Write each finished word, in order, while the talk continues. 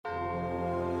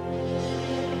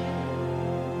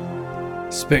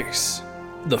Space,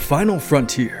 the final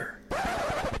frontier.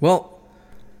 Well,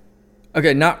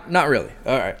 okay, not really.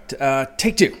 All right,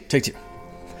 take two.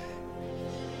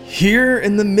 Here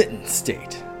in the Mitten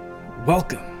State,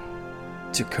 welcome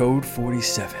to Code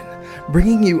 47,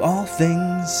 bringing you all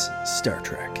things Star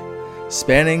Trek,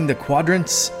 spanning the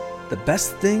quadrants, the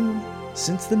best thing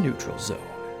since the neutral zone.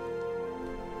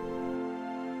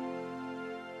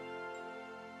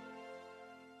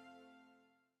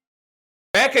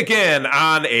 Back again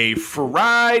on a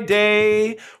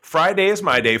Friday. Friday is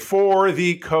my day for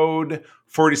the Code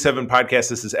 47 podcast.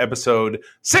 This is episode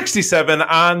 67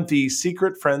 on the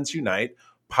Secret Friends Unite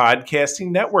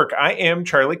podcasting network. I am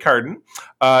Charlie Carden,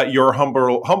 your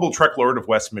humble Trek Lord of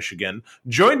West Michigan,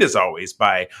 joined as always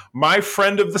by my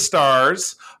friend of the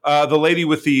stars, the lady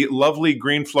with the lovely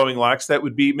green flowing locks. That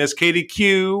would be Miss Katie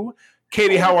Q.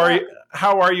 Katie, how are you?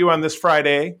 How are you on this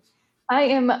Friday? I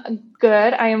am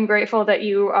good. I am grateful that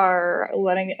you are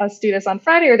letting us do this on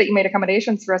Friday, or that you made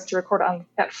accommodations for us to record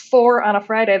at 4 on a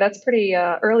Friday. That's pretty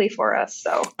early for us.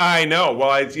 So I know.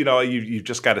 Well, you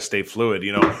just got to stay fluid.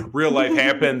 Real life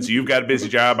happens. You've got a busy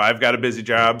job. I've got a busy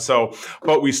job. So,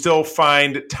 but we still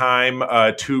find time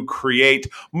to create,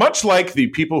 much like the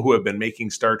people who have been making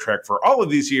Star Trek for all of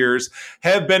these years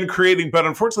have been creating. But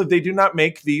unfortunately, they do not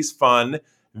make these fun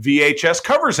VHS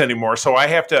covers anymore. So I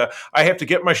have to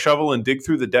get my shovel and dig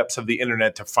through the depths of the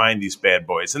internet to find these bad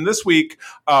boys. And this week,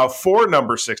 for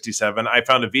number 67, I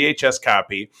found a VHS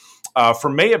copy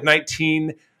from May of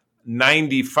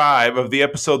 1995 of the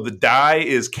episode "The Die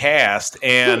Is Cast,"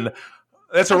 and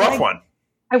that's a rough one.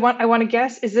 I want to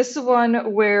guess. Is this the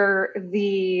one where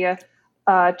the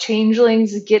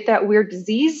changelings get that weird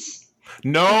disease?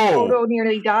 No. Odo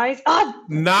nearly dies. I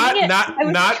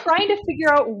was trying to figure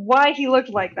out why he looked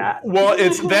like that. Well,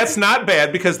 that's not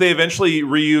bad, because they eventually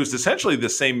reused essentially the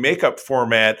same makeup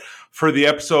format for the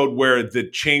episode where the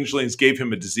changelings gave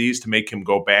him a disease to make him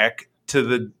go back to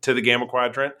the Gamma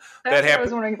Quadrant. That's what I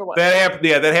was wondering if it was.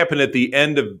 That happened at the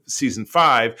end of season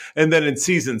 5, and then in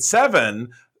season 7.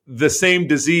 The same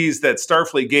disease that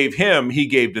Starfleet gave him, he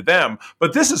gave to them.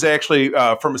 But this is actually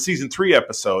from a season 3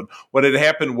 episode. What had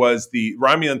happened was the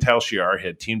Romulan Tal Shiar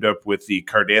had teamed up with the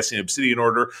Cardassian Obsidian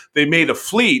Order. They made a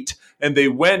fleet, and they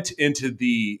went into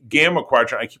the Gamma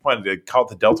Quadrant. I keep wanting to call it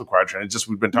the Delta Quadrant.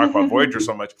 We've been talking about Voyager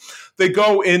so much. They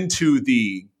go into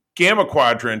the Gamma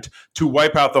Quadrant to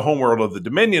wipe out the homeworld of the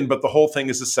Dominion, but the whole thing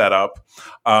is a setup,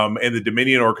 and the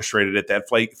Dominion orchestrated it. That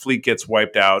fleet gets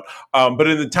wiped out. But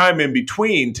in the time in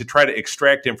between, to try to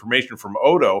extract information from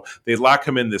Odo, they lock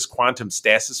him in this quantum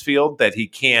stasis field that he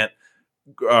can't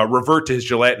revert to his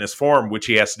gelatinous form, which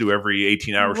he has to do every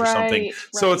 18 hours or something. Right.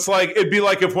 So it's like, it'd be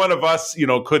like if one of us,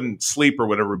 couldn't sleep or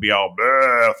whatever, would be all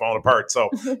falling apart.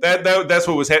 So that's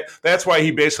what was, that's why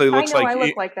he basically looks like. I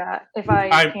look like that if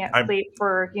I can't sleep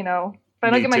for, if I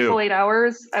don't get my full 8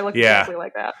 hours, I look exactly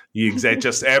like that.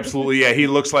 Just absolutely. Yeah. He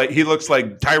looks like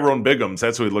Tyrone Biggums.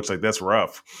 That's what he looks like. That's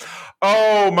rough.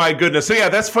 Oh my goodness. So yeah,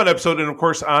 that's a fun episode. And of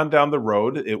course, on down the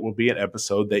road, it will be an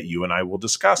episode that you and I will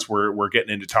discuss. We're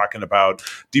getting into talking about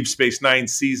Deep Space Nine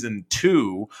season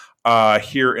 2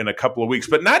 here in a couple of weeks,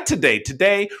 but not today.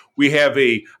 Today we have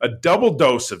a double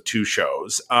dose of 2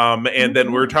 shows. And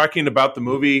then we're talking about the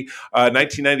movie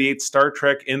 1998 Star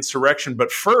Trek Insurrection.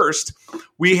 But first,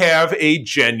 we have a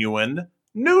genuine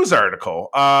news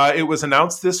article. It was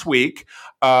announced this week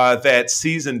that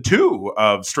season 2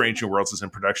 of Strange New Worlds is in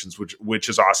productions, which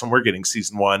is awesome. We're getting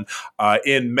season 1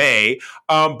 in May.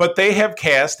 But they have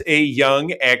cast a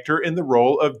young actor in the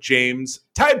role of James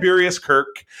Tiberius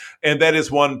Kirk, and that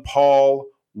is one Paul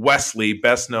Wesley,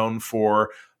 best known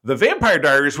for The Vampire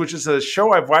Diaries, which is a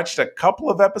show I've watched a couple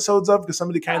of episodes of because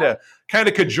somebody kind of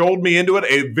cajoled me into it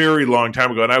a very long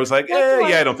time ago, and I was like,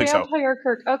 I don't think so. Vampire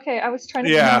Kirk. Okay, I was trying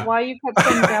to figure out why you kept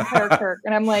saying Vampire Kirk,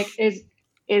 and I'm like, is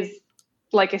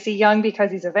he young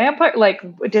because he's a vampire? Like,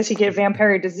 does he get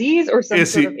vampire disease or some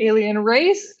sort of alien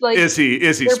race? Like, is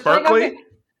he sparkly?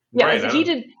 Yeah, right, he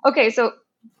did. Okay, so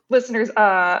listeners,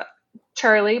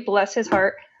 Charlie, bless his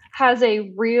heart, has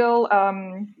a real.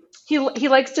 He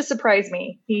likes to surprise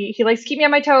me. He likes to keep me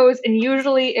on my toes, and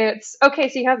usually it's okay.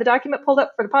 So you have the document pulled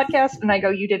up for the podcast, and I go,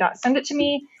 "You did not send it to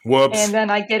me." Whoops! And then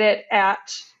I get it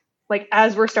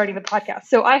as we're starting the podcast.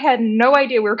 So I had no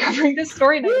idea we were covering this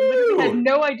story, and I literally had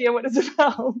no idea what it's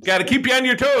about. Got to keep you on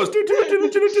your toes. So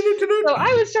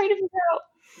I was trying to figure out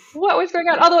what was going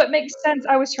on. Although it makes sense,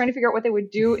 I was trying to figure out what they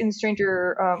would do in Strange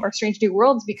New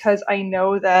Worlds, because I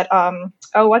know that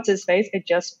what's his face? I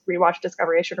just rewatched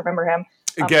Discovery. I should remember him.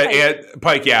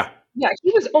 Pike, yeah. Yeah,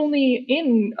 he was only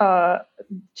in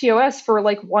TOS for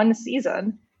like 1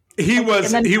 season. He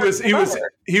was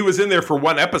in there for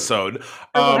one episode.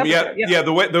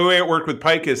 The way it worked with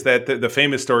Pike is that the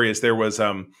famous story is there was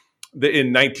in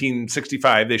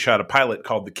 1965 they shot a pilot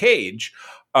called The Cage,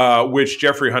 which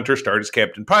Jeffrey Hunter starred as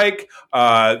Captain Pike.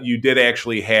 You did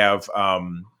actually have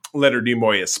Leonard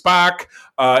Nimoy as Spock,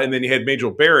 and then you had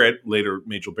Majel Barrett, later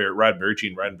Majel Barrett Roddenberry,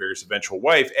 Gene Roddenberry's eventual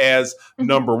wife, as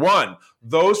number one.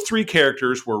 Those three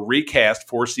characters were recast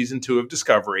for season 2 of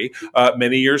Discovery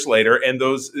many years later, and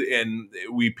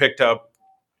we picked up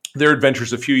their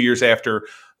adventures a few years after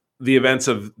the events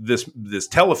of this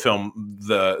telefilm,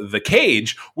 The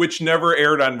Cage, which never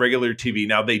aired on regular TV.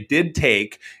 Now, they did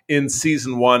take, in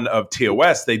season 1 of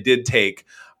TOS, they did take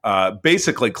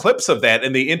basically clips of that,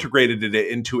 and they integrated it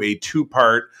into a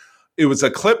 2-part. It was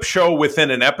a clip show within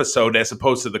an episode, as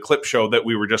opposed to the clip show that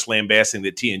we were just lambasting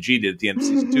that TNG did at the end of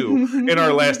season 2 in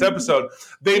our last episode.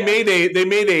 They made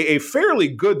a fairly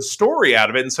good story out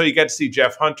of it, and so you got to see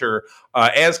Jeff Hunter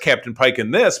as Captain Pike in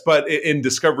this. But in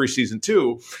Discovery season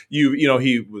 2,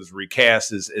 he was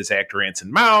recast as actor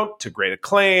Anson Mount to great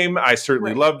acclaim. I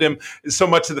certainly loved him, so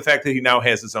much to the fact that he now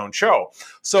has his own show.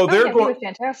 So he was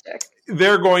fantastic.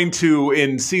 They're going to,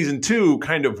 in season 2,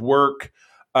 kind of work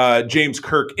James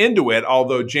Kirk into it,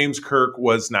 although James Kirk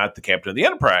was not the captain of the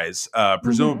Enterprise,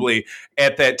 presumably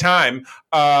at that time.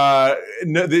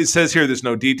 It says here there's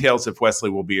no details if Wesley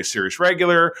will be a series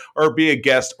regular or be a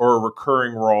guest or a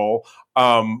recurring role.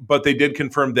 But they did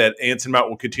confirm that Anson Mount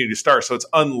will continue to star, so it's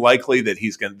unlikely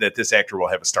that this actor will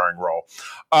have a starring role.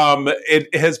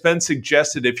 It has been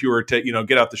suggested, if you were to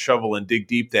get out the shovel and dig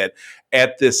deep, that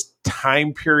at this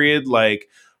time period, like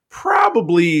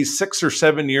probably 6 or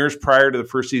 7 years prior to the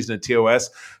first season of TOS,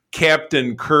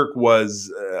 Captain Kirk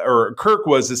was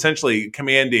essentially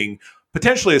commanding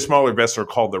potentially a smaller vessel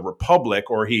called the Republic,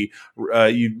 or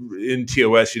in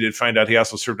TOS, you did find out he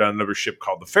also served on another ship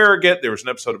called the Farragut. There was an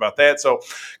episode about that. So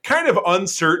kind of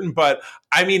uncertain, but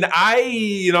I mean,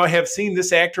 I have seen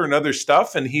this actor in other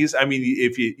stuff, and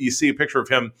if you see a picture of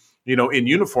him, in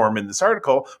uniform in this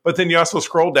article, but then you also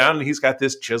scroll down and he's got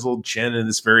this chiseled chin and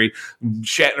this very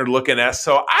Shatner looking ass.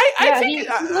 So I think he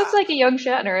looks like a young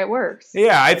Shatner. It works.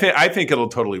 Yeah, I think it'll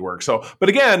totally work. So, but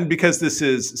again, because this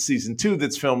is season 2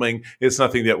 that's filming, it's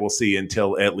nothing that we'll see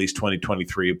until at least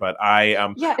 2023. But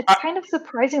it's kind of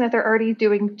surprising that they're already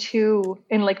doing 2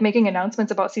 and making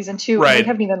announcements about season 2. Right. And they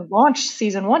haven't even launched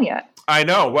season 1 yet. I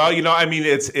know. Well,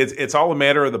 it's all a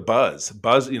matter of the buzz.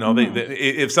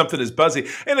 If something is buzzy,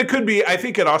 and it could be, I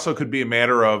think it also could be a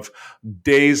matter of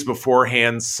days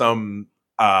beforehand, some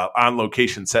on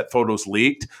location set photos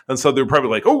leaked. And so they're probably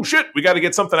like, oh shit, we got to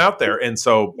get something out there. And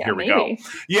so here we go.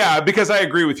 Yeah. Because I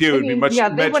agree with you. It'd be much, I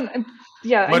don't know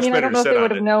if they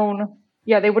would have known.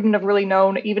 Yeah, they wouldn't have really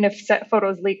known, even if set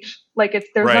photos leaked. There's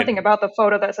nothing about the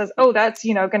photo that says, oh, that's,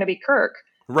 going to be Kirk.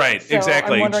 Right, so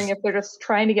exactly. I'm wondering if they're just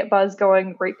trying to get buzz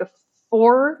going right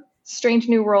before Strange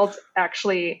New Worlds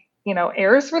actually,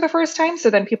 airs for the first time. So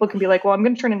then people can be like, well, I'm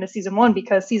going to turn into season 1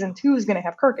 because season 2 is going to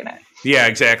have Kirk in it. Yeah,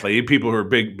 exactly. People who are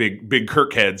big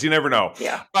Kirk heads, you never know.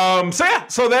 Yeah.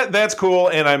 So that's cool.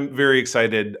 And I'm very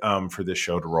excited for this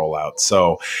show to roll out.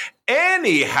 So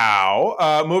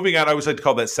anyhow, moving on, I always like to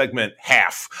call that segment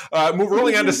half.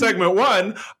 Rolling on to segment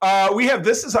 1,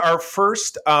 this is our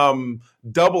first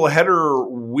double-header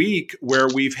week where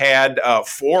we've had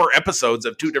 4 episodes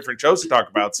of 2 different shows to talk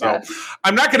about. So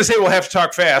I'm not going to say we'll have to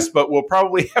talk fast, but we'll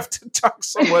probably have to talk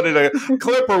somewhat in a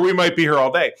clip, or we might be here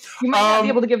all day. You might not be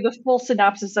able to give the full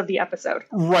synopsis of the episode.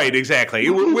 Right, exactly.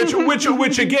 Which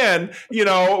again, we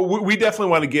definitely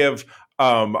want to give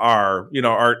our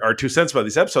 2 cents about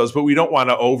these episodes, but we don't want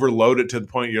to overload it to the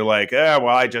point you're like,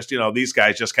 I just, these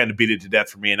guys just kind of beat it to death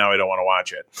for me and now I don't want to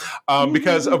watch it.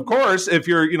 Because of course, if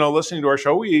you're, listening to our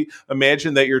show, we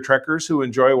imagine that you're Trekkers who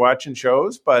enjoy watching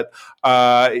shows, but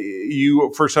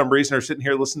you, for some reason, are sitting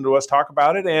here listening to us talk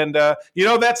about it. And,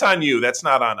 that's on you. That's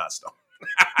not on us, though.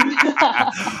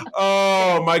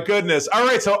 Oh my goodness. All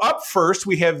right, so up first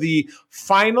we have the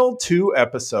final 2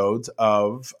 episodes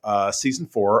of season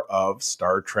 4 of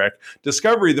Star Trek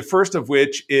Discovery, the first of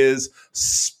which is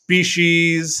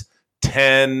Species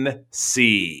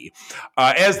 10C.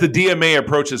 As the DMA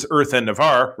approaches Earth and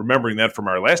Navarre, remembering that from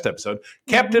our last episode,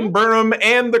 Captain Burnham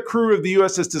and the crew of the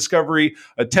USS Discovery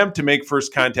attempt to make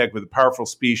first contact with a powerful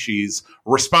species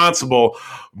responsible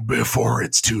before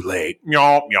it's too late.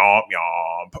 Yomp, yomp,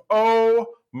 yomp. Oh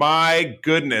my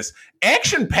goodness.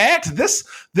 Action-packed.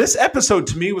 This episode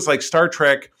to me was like Star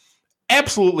Trek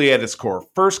absolutely at its core.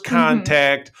 First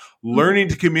contact, learning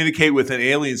to communicate with an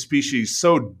alien species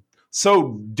so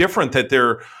different that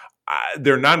they're,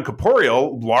 they're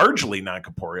non-corporeal, largely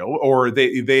non-corporeal, or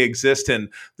they exist in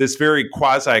this very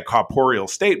quasi-corporeal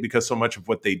state, because so much of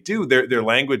what they do, their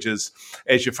language is,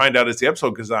 as you find out as the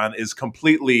episode goes on, is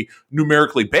completely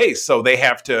numerically based. So they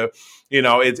have to,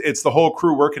 it's the whole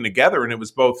crew working together. And it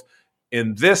was both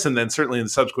in this and then certainly in the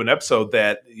subsequent episode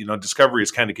that, Discovery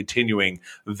is kind of continuing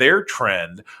their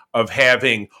trend of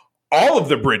having all of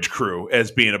the bridge crew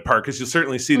as being a part, because you'll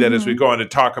certainly see that as we go on to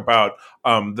talk about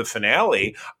the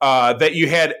finale, that you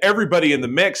had everybody in the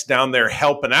mix down there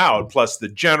helping out, plus the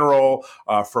general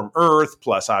from Earth,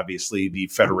 plus obviously the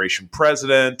Federation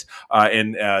president,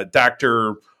 and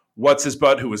Dr. What's his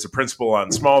butt, who was the principal on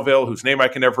Smallville, whose name I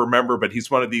can never remember, but he's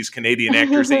one of these Canadian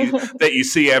actors that you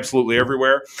see absolutely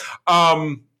everywhere.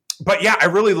 But yeah, I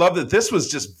really love that this was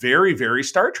just very, very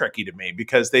Star Trek-y to me,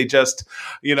 because they just,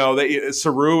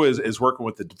 Saru is working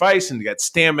with the device, and you got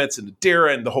Stamets and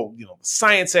Adira and the whole,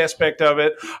 science aspect of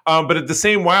it. But at the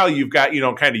same while, you've got,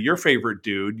 kind of your favorite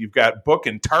dude. You've got Book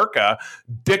and Tarka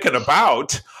dicking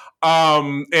about.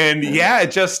 And yeah, it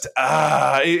just,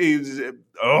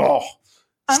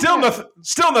 Still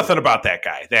nothing about that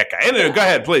guy. Anyway, yeah. Go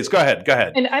ahead, please. Go ahead.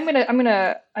 And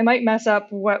I might mess up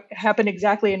what happened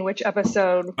exactly in which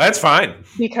episode. That's fine.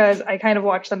 Because I kind of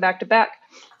watched them back to back.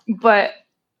 But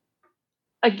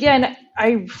again,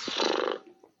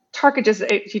 Tarka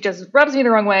just rubs me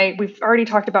the wrong way. We've already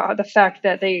talked about the fact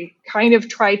that they kind of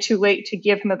tried too late to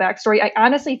give him a backstory. I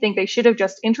honestly think they should have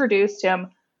just introduced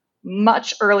him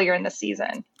much earlier in the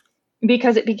season,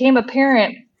 because it became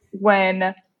apparent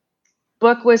when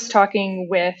Book was talking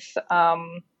with,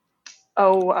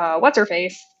 what's her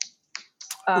face?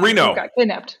 Reno. Who got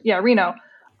kidnapped. Yeah, Reno.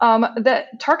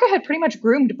 That Tarka had pretty much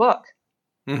groomed Book.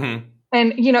 Mm-hmm.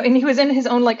 And, and he was in his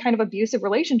own, kind of abusive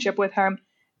relationship with him.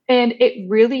 And it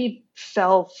really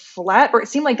fell flat, or it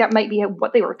seemed like that might be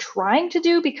what they were trying to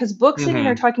do, because Book's sitting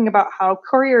there talking about how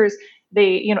couriers,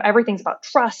 everything's about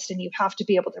trust, and you have to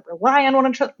be able to rely on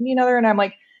one another. And I'm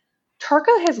like,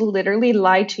 Tarka has literally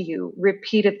lied to you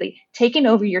repeatedly, taken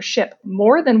over your ship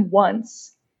more than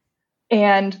once,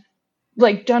 and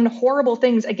done horrible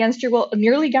things against your will,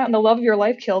 nearly gotten the love of your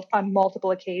life killed on multiple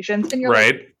occasions. And you're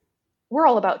right. We're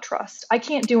all about trust. I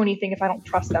can't do anything if I don't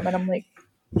trust them. And I'm like,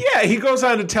 yeah, he goes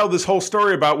on to tell this whole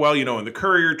story about, in the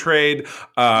courier trade,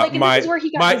 this is where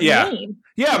he got his name.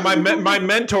 Yeah, my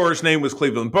mentor's name was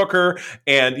Cleveland Booker,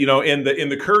 and in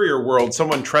the courier world,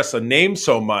 someone trusts a name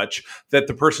so much that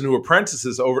the person who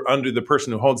apprentices over under the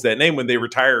person who holds that name, when they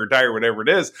retire or die or whatever it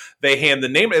is, they hand the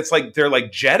name. It's like they're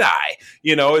like Jedi,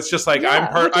 It's just like I'm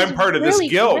part of this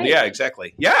guild. Great. Yeah,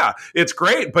 exactly. Yeah, it's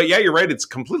great, but yeah, you're right. It's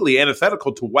completely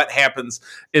antithetical to what happens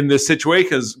in this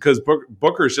situation, because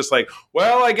Booker's just like,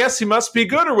 well, I guess he must be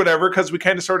good or whatever, because we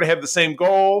kind of sort of have the same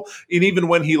goal. And even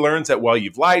when he learns that, well,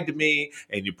 you've lied to me,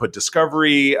 and you put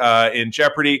Discovery in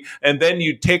jeopardy, and then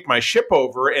you take my ship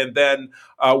over, and then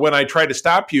when I try to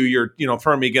stop you, you're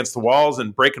throwing me against the walls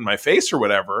and breaking my face or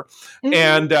whatever.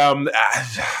 Mm-hmm.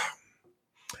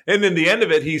 And in the end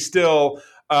of it, he's still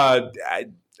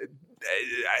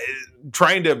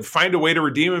trying to find a way to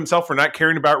redeem himself, or not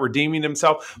caring about redeeming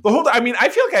himself. I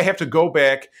feel like I have to go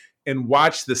back and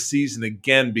watch the season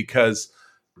again, because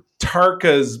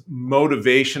Tarka's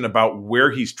motivation about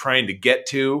where he's trying to get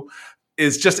to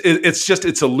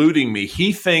it's eluding me.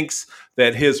 He thinks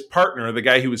that his partner, the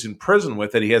guy he was in prison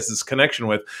with, that he has this connection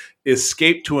with,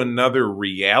 escaped to another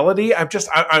reality.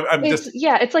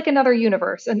 It's like another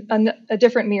universe, a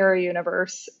different mirror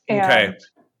universe. And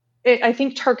I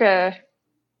think Tarka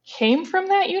came from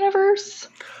that universe.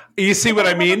 You see what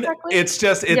I mean?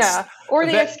 Or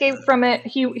they escaped from it.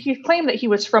 He claimed that he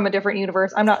was from a different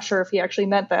universe. I'm not sure if he actually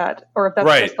meant that, or if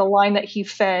that's just the line that he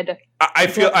fed.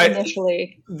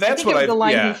 Initially. That's what the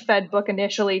line he fed Book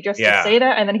initially, just to say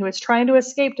that, and then he was trying to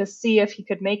escape to see if he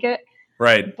could make it.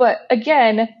 Right. But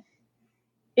again,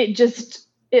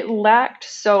 it lacked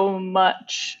so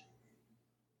much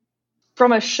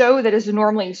from a show that is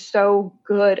normally so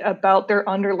good about their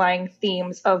underlying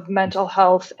themes of mental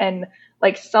health and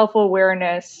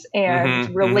self-awareness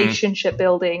and relationship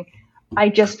building. I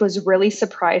just was really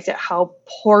surprised at how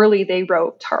poorly they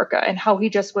wrote Tarka, and how he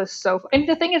just was so. And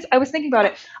the thing is, I was thinking about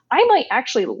it. I might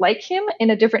actually like him in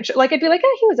a different show. I'd be like,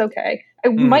 he was okay. I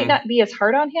might not be as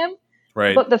hard on him.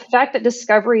 Right. But the fact that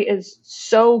Discovery is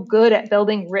so good at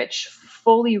building rich,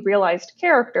 fully realized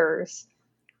characters,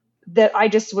 that I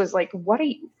just was like, what are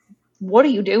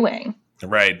you doing?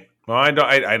 Right. Well, I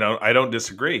don't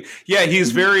disagree. Yeah,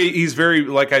 he's very,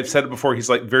 like I've said it before, he's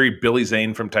like very Billy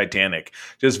Zane from Titanic,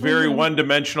 just very one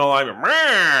dimensional.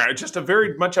 Just a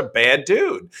very much a bad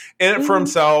dude in it for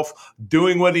himself,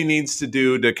 doing what he needs to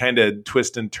do to kind of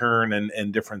twist and turn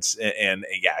and difference and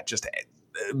yeah, just.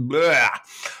 Blah.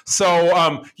 So,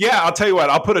 I'll tell you what,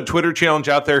 I'll put a Twitter challenge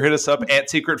out there. Hit us up at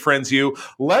Secret Friends U.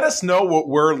 Let us know what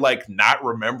we're like not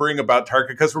remembering about Tarka,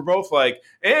 because we're both like,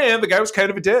 the guy was kind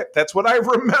of a dick. That's what I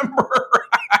remember.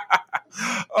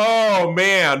 Oh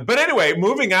man! But anyway,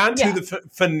 moving on to the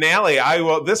finale.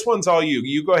 This one's all you.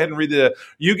 You go ahead and read the.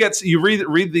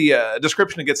 Read the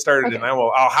description and get started, okay. And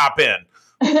I'll hop in.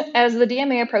 As the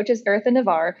DMA approaches Earth and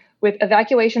Navarre, with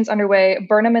evacuations underway,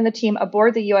 Burnham and the team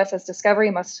aboard the USS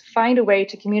Discovery must find a way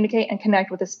to communicate and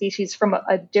connect with a species from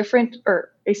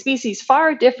a species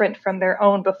far different from their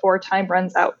own before time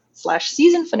runs out /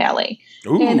 season finale.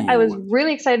 Ooh. And I was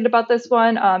really excited about this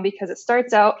one because it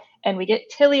starts out and we get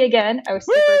Tilly again. I was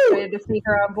super excited to see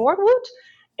her on board. Woot!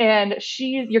 And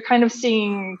you're kind of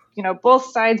seeing, both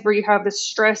sides where you have the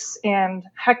stress and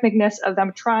hecticness of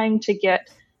them trying to get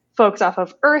folks off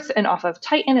of Earth and off of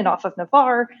Titan and off of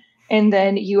Navarre. And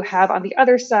then you have on the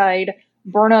other side,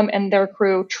 Burnham and their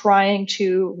crew trying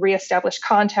to reestablish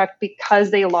contact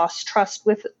because they lost trust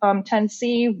with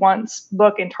 10C once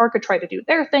Book and Tarka tried to do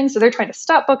their thing. So they're trying to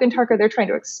stop Book and Tarka. They're trying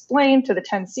to explain to the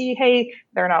 10C, hey,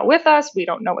 they're not with us. We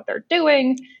don't know what they're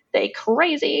doing. They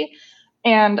crazy.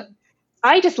 And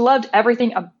I just loved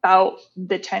everything about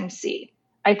the 10C.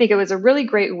 I think it was a really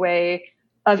great way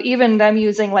of even them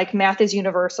using like math is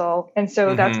universal. And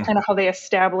so that's kind of how they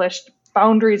established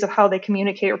boundaries of how they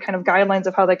communicate or kind of guidelines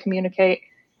of how they communicate.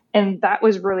 And that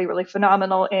was really, really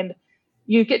phenomenal. And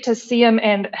you get to see them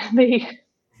and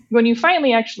when you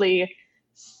finally actually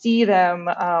see them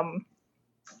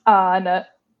on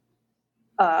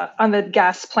the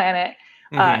gas planet,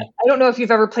 I don't know if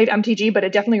you've ever played MTG, but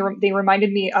it definitely, they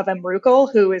reminded me of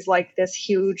Emrakul, who is like this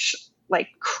huge, like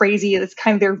crazy, it's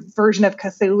kind of their version of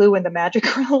Cthulhu in the magic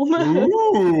realm.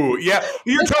 Ooh, yeah,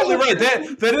 you're totally right.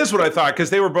 That is what I thought, because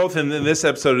they were both in this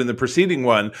episode and the preceding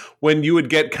one, when you would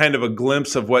get kind of a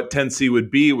glimpse of what 10C would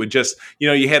be, it would just,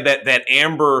 you had that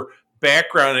amber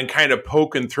background and kind of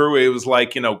poking through. It was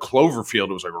like, Cloverfield.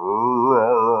 It was like,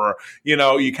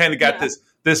 you kind of got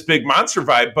this big monster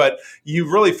vibe, but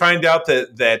you really find out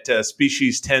that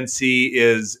species 10C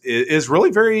is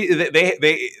really very,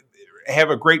 they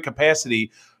have a great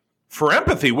capacity for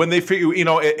empathy when they figure,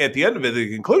 at the end of it,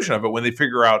 the conclusion of it, when they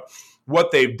figure out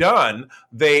what they've done,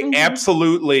 they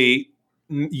absolutely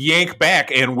yank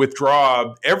back and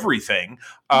withdraw everything.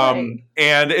 Right.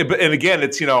 And again,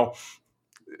 it's,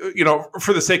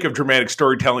 for the sake of dramatic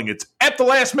storytelling, it's at the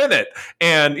last minute.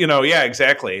 And,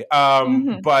 exactly.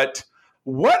 But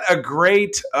what a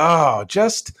great,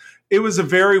 it was a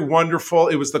very wonderful,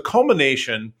 it was the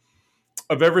culmination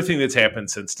of everything that's happened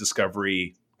since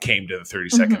Discovery came to the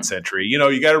 32nd century. You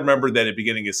got to remember that at the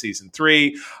beginning of season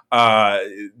 3,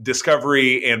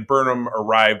 Discovery and Burnham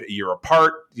arrived a year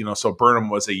apart. So Burnham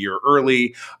was a year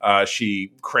early.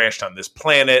 She crashed on this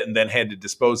planet and then had to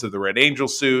dispose of the Red Angel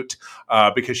suit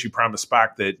because she promised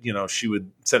Spock that, she would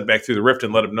send it back through the rift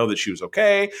and let him know that she was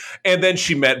okay. And then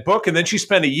she met Book, and then she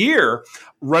spent a year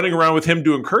running around with him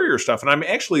doing courier stuff. And I'm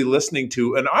actually listening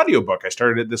to an audiobook. I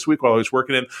started it this week while I was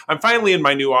working I'm finally in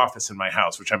my new office in my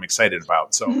house, which I'm excited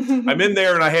about. So I'm in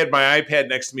there and I had my iPad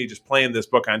next to me just playing this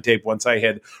book on tape once I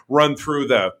had run through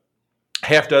the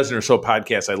half dozen or so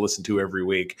podcasts I listen to every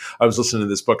week. I was listening to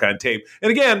this book on tape.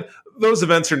 And again, those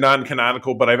events are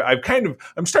non-canonical, but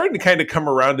I'm starting to kind of come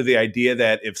around to the idea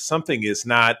that if something is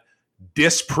not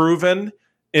disproven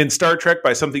in Star Trek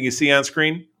by something you see on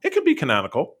screen, it could be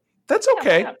canonical. That's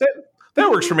okay. That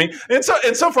works for me. And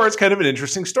so far, it's kind of an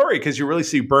interesting story because you really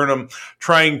see Burnham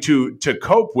trying to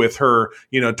cope with her,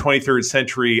 23rd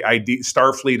century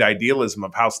Starfleet idealism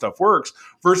of how stuff works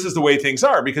versus the way things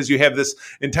are, because you have this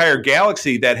entire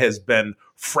galaxy that has been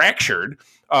fractured.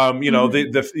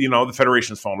 The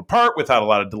Federation's fallen apart without a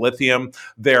lot of dilithium.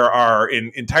 There are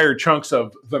entire chunks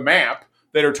of the map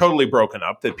that are totally broken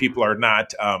up, that people are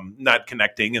not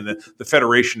connecting, and the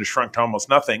Federation has shrunk to almost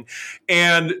nothing.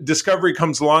 And Discovery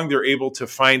comes along. They're able to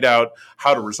find out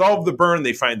how to resolve the burn.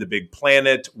 They find the big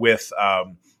planet with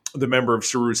the member of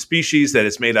Saru's species that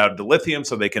is made out of dilithium,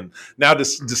 so they can now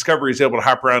Discovery is able to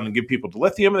hop around and give people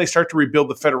dilithium, and they start to rebuild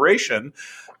the Federation.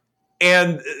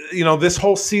 And, this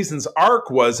whole season's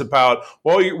arc was about,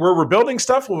 we're rebuilding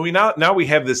stuff. Well, now we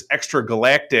have this extra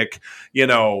galactic,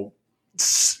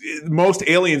 most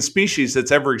alien species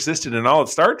that's ever existed in all of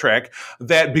Star Trek,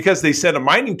 that because they sent a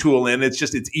mining tool in,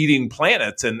 it's eating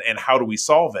planets, and how do we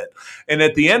solve it? And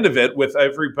at the end of it, with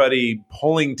everybody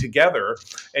pulling together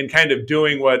and kind of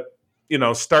doing what,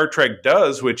 Star Trek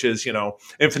does, which is,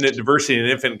 infinite diversity and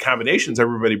infinite combinations,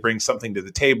 everybody brings something to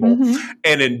the table. Mm-hmm.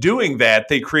 And in doing that,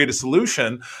 they create a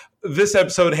solution. This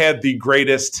episode had the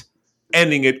greatest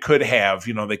ending it could have.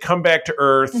 They come back to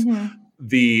Earth. Mm-hmm.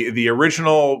 The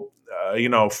original,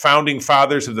 founding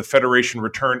fathers of the Federation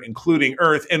return, including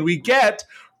Earth. And we get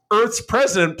Earth's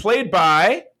president played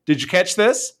by, did you catch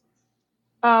this?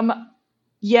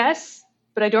 Yes,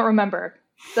 but I don't remember.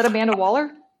 Is that Amanda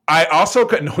Waller? I also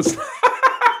couldn't. No,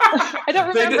 I don't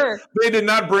remember. They did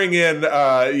not bring in.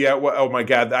 Oh my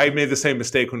God! I made the same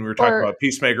mistake when we were talking about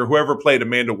Peacemaker. Whoever played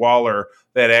Amanda Waller,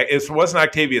 it wasn't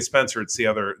Octavia Spencer. It's the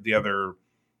other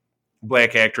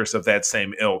black actress of that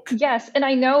same ilk. Yes, and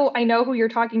I know who you're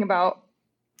talking about.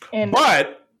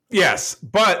 But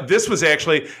this was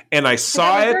actually, and I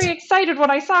saw it. I was very excited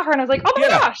when I saw her, and I was like, "Oh my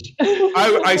gosh!"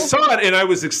 I saw it, and I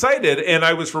was excited, and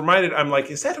I was reminded. I'm like,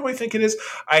 "Is that who I think it is?"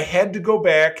 I had to go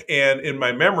back and in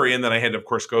my memory, and then I had to, of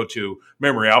course, go to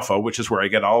Memory Alpha, which is where I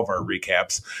get all of our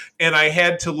recaps, and I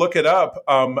had to look it up.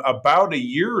 About a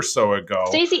year or so ago,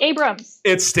 Stacey Abrams.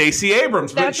 It's Stacey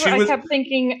Abrams. That's what I kept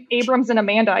thinking. Abrams and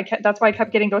Amanda. That's why I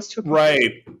kept getting those two.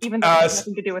 Right. Even though it has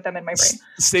nothing to do with them in my brain.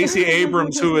 Stacey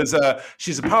Abrams, who is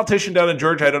she's a politician down in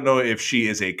Georgia. I don't know if she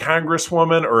is a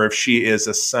congresswoman or if she is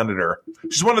a senator.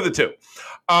 She's one of the two.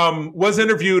 Was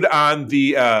interviewed on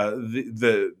the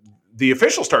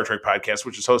official Star Trek podcast,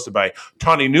 which is hosted by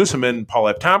Tawny Newsome and Paul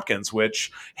F. Tompkins,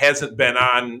 which hasn't been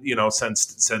on,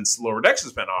 since Lower Decks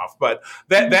has been off. But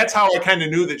that's how I kind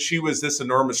of knew that she was this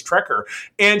enormous Trekker.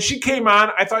 And she came on.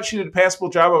 I thought she did a passable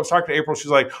job. I was talking to April.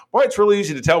 She's like, boy, it's really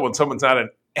easy to tell when someone's not an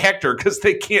actor because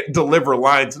they can't deliver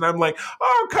lines. And I'm like,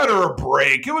 oh, cut her a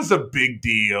break. It was a big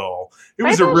deal. She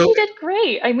did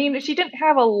great. I mean, she didn't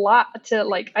have a lot to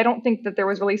I don't think that there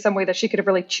was really some way that she could have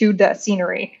really chewed that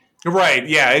scenery. Right.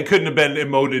 Yeah. It couldn't have been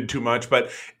emoted too much,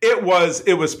 but it was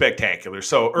spectacular.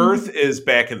 So Earth is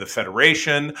back in the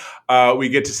Federation. We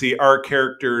get to see our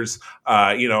characters,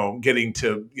 getting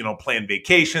to, plan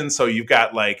vacations. So you've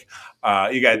got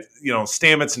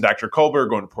Stamets and Dr. Culber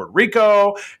going to Puerto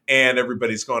Rico, and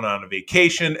everybody's going on a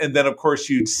vacation. And then, of course,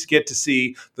 you get to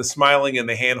see the smiling and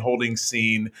the hand-holding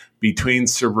scene between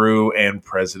Saru and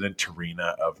President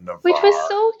Tarina of Navarre. Which was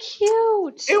so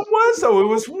cute. It was, though. It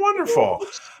was wonderful.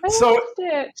 I loved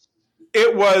it.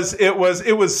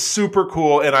 It was super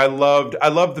cool, and I loved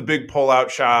the big pull-out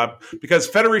shot because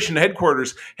Federation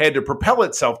headquarters had to propel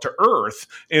itself to Earth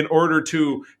in order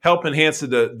to help enhance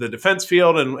the defense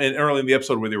field, and early in the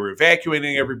episode where they were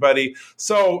evacuating everybody.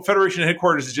 So Federation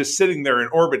headquarters is just sitting there in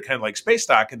orbit, kind of like space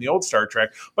dock in the old Star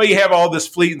Trek, but you have all this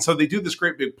fleet, and so they do this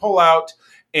great big pull-out,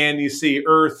 and you see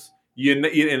Earth, and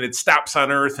it stops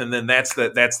on Earth, and then that's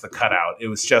the cutout. It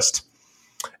was just,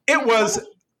 it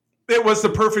was the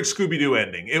perfect Scooby-Doo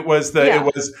ending. It was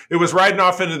riding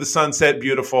off into the sunset,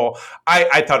 beautiful.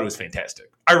 I thought it was fantastic.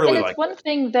 I really liked it. One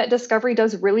thing that Discovery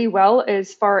does really well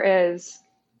as far as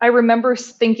I remember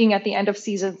thinking at the end of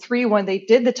season 3 when they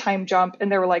did the time jump and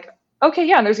they were like, okay,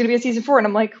 yeah, and there's going to be a season 4. And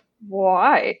I'm like,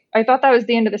 why? I thought that was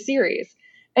the end of the series.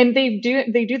 And they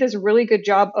do this really good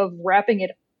job of wrapping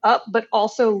it up, but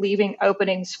also leaving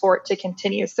openings for it to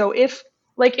continue. So if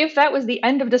that was the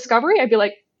end of Discovery, I'd be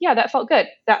like, yeah, that felt good.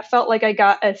 That felt like I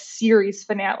got a series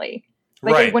finale.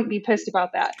 I wouldn't be pissed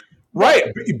about that. Right.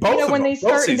 But, when they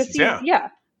start into season, yeah.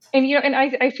 And, and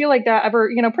I feel like that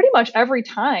pretty much every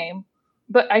time,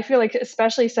 but I feel like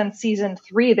especially since season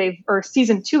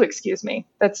 2, excuse me,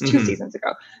 that's 2 seasons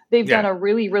ago, they've done a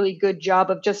really, really good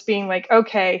job of just being like,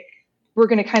 okay, we're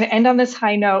going to kind of end on this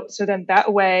high note. So then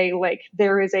that way,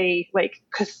 there is a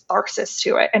catharsis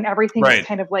to it and everything is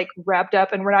kind of wrapped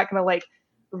up, and we're not going to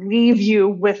leave you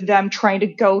with them trying to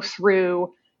go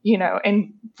through,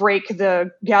 and break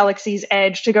the galaxy's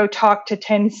edge to go talk to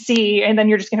 10C. And then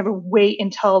you're just going to have to wait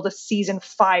until the season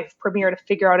 5 premiere to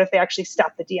figure out if they actually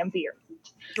stop the DMV or not.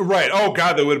 Right. Oh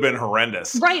God, that would have been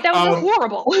horrendous. Right. That would be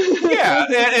horrible. Yeah.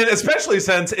 And especially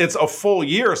since it's a full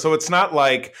year. So it's not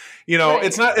like,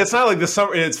 it's not like the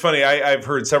summer. It's funny. I've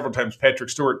heard several times Patrick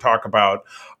Stewart talk about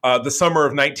the summer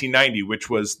of 1990, which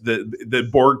was the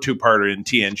Borg 2-parter in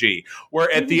TNG,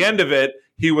 where at the end of it,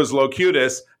 he was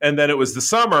Locutus, and then it was the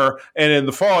summer, and in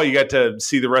the fall, you got to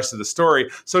see the rest of the story.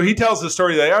 So he tells the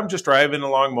story that I'm just driving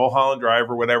along Mulholland Drive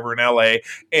or whatever in LA,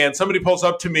 and somebody pulls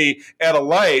up to me at a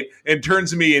light and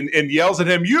turns to me and yells at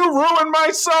him, "You ruined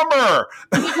my summer!"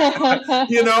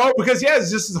 Because it's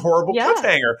just a horrible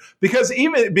cliffhanger. Because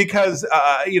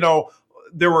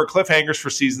there were cliffhangers for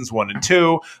seasons 1 and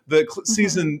 2. The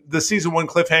season 1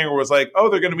 cliffhanger was like, oh,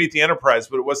 they're going to meet the Enterprise,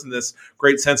 but it wasn't this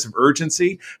great sense of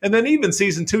urgency. And then even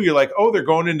season 2, you're like, oh, they're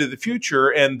going into the future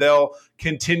and they'll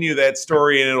continue that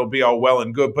story and it'll be all well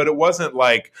and good. But it wasn't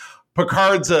like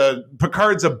Picard's a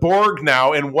Borg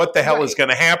now, and what the hell is going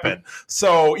to happen?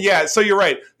 So you're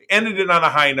right. Ended it on a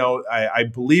high note. I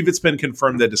believe it's been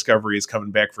confirmed that Discovery is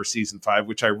coming back for season 5,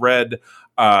 which I read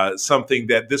something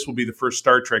that this will be the first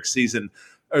Star Trek series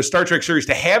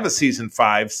to have a season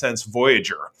 5 since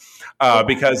Voyager,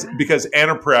 because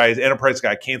Enterprise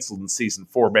got canceled in season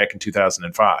 4 back in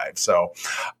 2005. So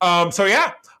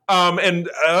yeah.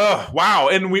 Wow.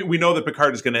 And we know that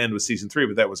Picard is going to end with season 3,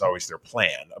 but that was always their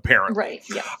plan, apparently. Right.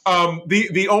 Yeah.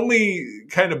 The only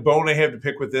kind of bone I have to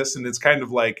pick with this, and it's kind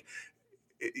of like,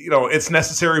 it's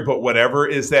necessary, but whatever,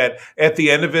 is that at the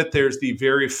end of it, there's the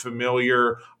very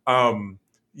familiar,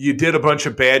 you did a bunch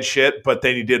of bad shit, but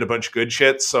then you did a bunch of good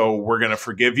shit, so we're going to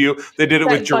forgive you. They did it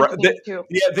with Jurati.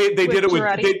 They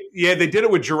did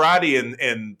it with Jurati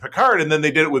and Picard, and then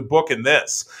they did it with Book in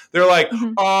this. They're like,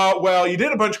 well, you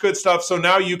did a bunch of good stuff, so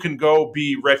now you can go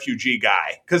be refugee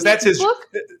guy, because that's his.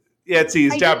 It's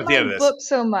his job at the end of this. Book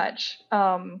so much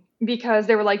because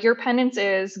they were like, your penance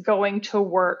is going to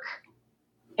work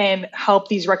and help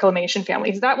these reclamation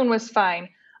families. That one was fine.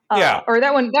 Or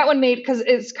that one made, because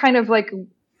it's kind of like,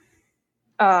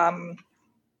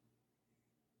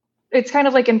 it's kind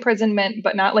of like imprisonment,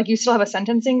 but not like you still have a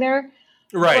sentencing there.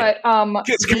 Right. But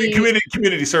it's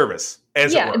community service.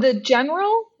 The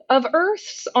general of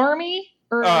Earth's army.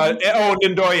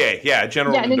 Ndoye. Yeah,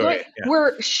 General Ndoye. Yeah.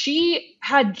 Where she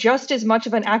had just as much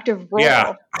of an active role.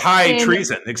 Yeah, high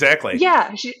treason, exactly.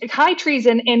 Yeah, high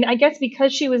treason. And I guess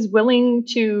because she was willing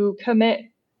to commit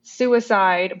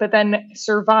suicide, but then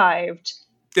survived,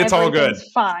 it's all good.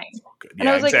 Fine. It's all good. Yeah, and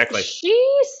I was exactly.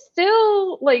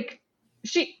 Like,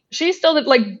 she still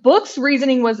like Book's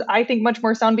reasoning was, I think, much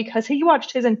more sound because he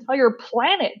watched his entire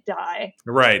planet die.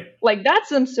 Right. Like, that's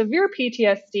some severe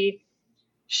PTSD.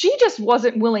 She just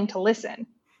wasn't willing to listen.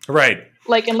 Right.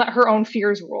 Like, and let her own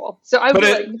fears rule. So I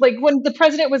was like when the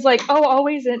president was like, "Oh,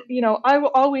 always, I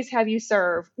will always have you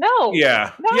serve." No.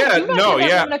 Yeah. No. Yeah. You No.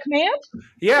 Yeah. A command.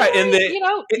 Yeah. And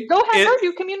go have her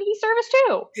do community service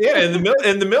too. Yeah.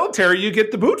 In the military, you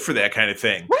get the boot for that kind of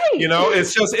thing. Right.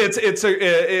 It's just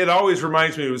it always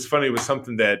reminds me. It was funny. It was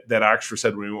something that Oxford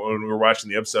said when we were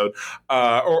watching the episode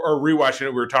or rewatching it.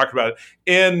 We were talking about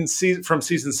it from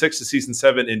season 6 to season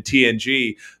 7 in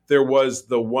TNG. There was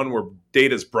the one where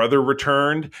Data's brother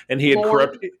returned, and he had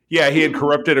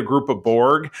corrupted a group of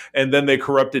Borg, and then they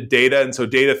corrupted Data, and so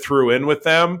Data threw in with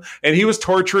them, and he was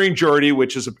torturing Geordi,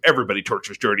 which is everybody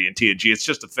tortures Geordi in TNG. It's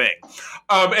just a thing,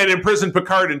 and imprisoned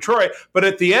Picard and Troy. But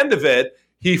at the end of it,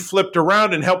 he flipped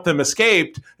around and helped them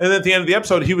escape, and then at the end of the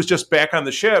episode, he was just back on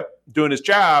the ship doing his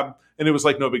job, and it was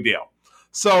like no big deal.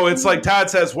 So it's like Todd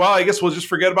says, well, I guess we'll just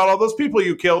forget about all those people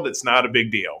you killed. It's not a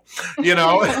big deal, So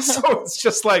it's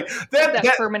just like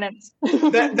that permanence.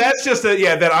 That's just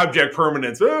that object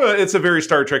permanence. It's a very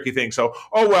Star Trek-y thing. So,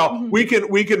 we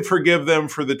can forgive them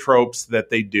for the tropes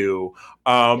that they do.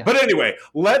 But anyway,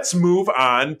 let's move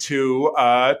on to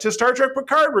Star Trek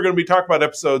Picard. We're going to be talking about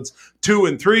episodes 2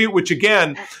 and 3, which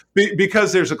again,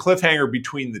 because there's a cliffhanger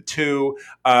between the two,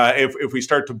 if we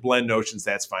start to blend notions,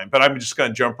 that's fine. But I'm just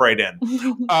going to jump right in.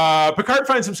 Picard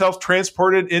finds himself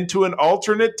transported into an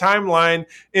alternate timeline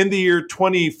in the year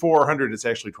 2400. It's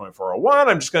actually 2401.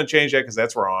 I'm just going to change that because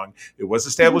that's wrong. It was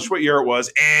established what year it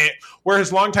was. Where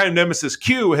his longtime nemesis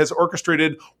Q has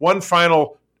orchestrated one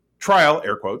final trial,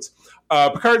 air quotes.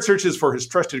 Picard searches for his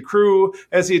trusted crew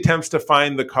as he attempts to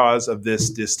find the cause of this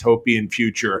dystopian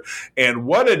future. And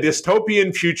what a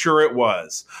dystopian future it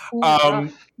was.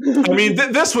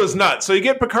 This was nuts. So you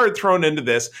get Picard thrown into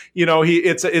this.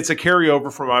 It's a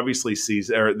carryover from obviously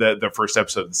season or the first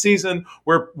episode of the season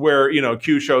where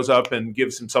Q shows up and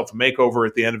gives himself a makeover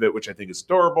at the end of it, which I think is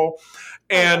adorable.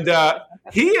 And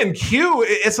he and Q,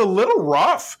 it's a little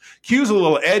rough. Q's a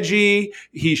little edgy.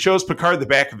 He shows Picard the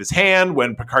back of his hand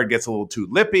when Picard gets a little too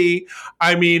lippy.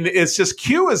 It's just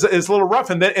Q is a little rough,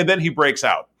 and then he breaks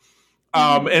out.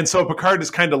 And so Picard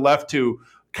is kind of left to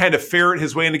kind of ferret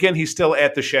his way. And again, he's still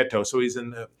at the chateau, so he's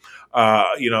in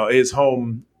his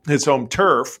home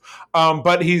turf.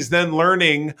 But he's then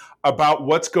learning about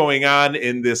what's going on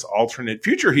in this alternate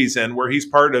future he's in, where he's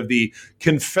part of the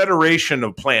Confederation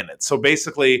of Planets. So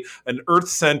basically an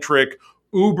Earth-centric,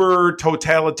 uber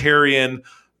totalitarian,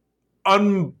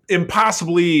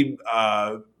 impossibly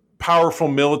powerful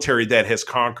military that has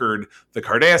conquered the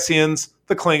Cardassians,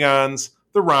 the Klingons,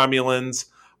 the Romulans,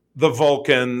 the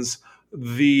Vulcans,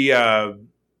 the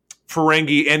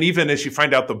Ferengi, and even as you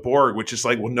find out the Borg, which is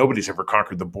like, well, nobody's ever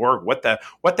conquered the Borg. What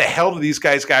the hell do these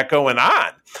guys got going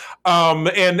on?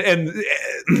 And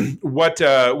what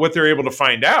they're able to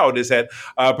find out is that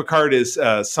Picard is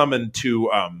summoned to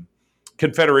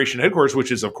Confederation headquarters,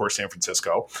 which is of course San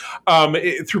Francisco.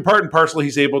 Through part and parcel,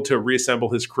 he's able to reassemble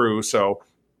his crew. So,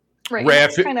 right,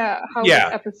 that's kind of how this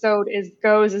episode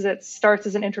goes. Is it starts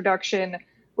as an introduction.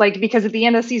 Like, because at the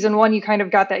end of season 1, you kind of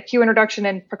got that Q introduction,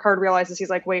 and Picard realizes, he's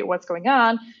like, wait, what's going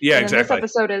on? Yeah, and exactly.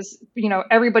 This episode is,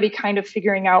 everybody kind of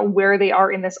figuring out where they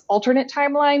are in this alternate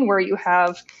timeline, where you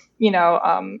have,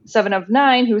 7 of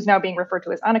 9, who's now being referred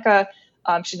to as Annika.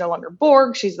 She's no longer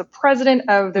Borg. She's the president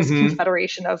of this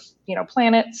confederation of,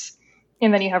 planets.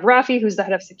 And then you have Raffi, who's the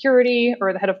head of security,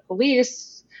 or the head of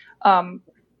police.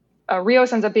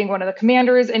 Rios ends up being one of the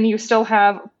commanders, and you still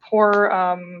have poor...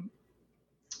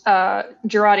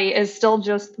 Jurati is still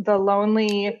just the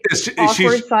lonely,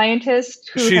 awkward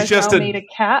scientist who has now made a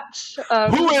cat.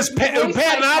 Who is Patton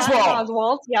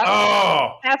Oswalt? Yeah,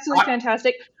 absolutely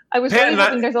fantastic. I was really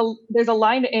hoping there's a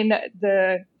line in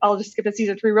I'll just skip to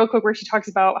season 3 real quick, where she talks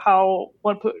about how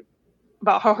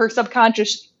her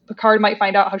subconscious Picard might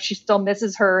find out how she still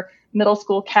misses her middle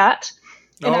school cat.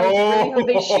 And I was really hoping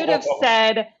they should have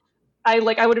said. I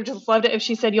would have just loved it if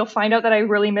she said, "You'll find out that I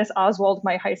really miss Oswald,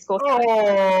 my high school cat,"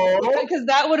 because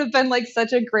that would have been like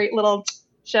such a great little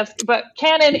chef's. But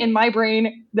canon in my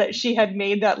brain that she had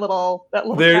made that little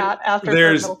cat after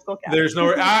her middle school cat. There's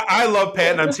no. I love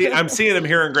Patton. I'm seeing him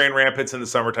here in Grand Rapids in the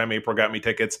summertime. April got me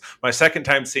tickets. My second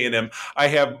time seeing him. I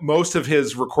have most of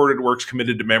his recorded works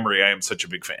committed to memory. I am such a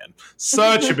big fan.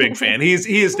 Such a big fan. He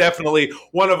is definitely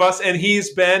one of us, and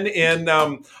he's been in.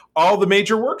 All the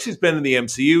major works. He's been in the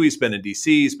MCU. He's been in DC.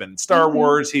 He's been in Star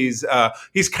Wars. He's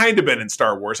kind of been in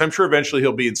Star Wars. I'm sure eventually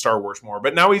he'll be in Star Wars more.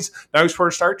 But now he's part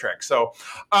of Star Trek. So,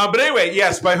 but anyway,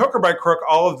 yes, by hook or by crook,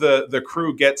 all of the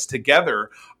crew gets together.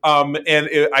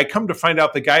 I come to find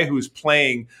out the guy who's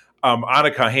playing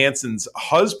Annika Hansen's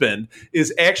husband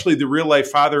is actually the real life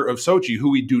father of Soji,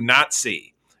 who we do not see.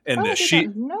 And I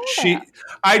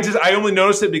only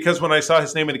noticed it because when I saw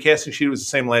his name in the casting sheet, it was the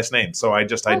same last name. So I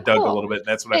dug a little bit, and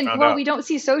that's what I found out. Well, we don't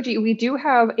see Soji. We do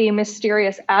have a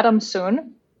mysterious Adam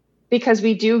Soon, because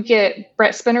we do get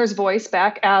Brett Spinner's voice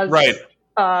back as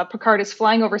Picard is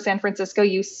flying over San Francisco.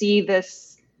 You see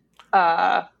this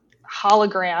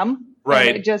hologram. Right.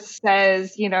 And it just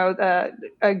says, a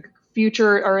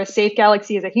future or a safe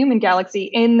galaxy is a human galaxy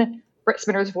in Brett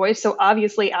Spinner's voice. So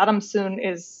obviously Adam Soon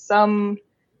is some...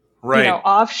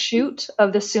 offshoot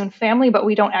of the Soon family, but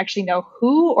we don't actually know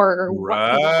who or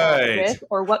what he's with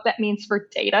or what that means for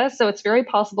Data. So it's very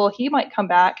possible he might come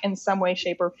back in some way,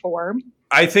 shape, or form.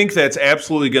 I think that's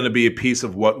absolutely going to be a piece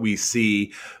of what we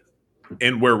see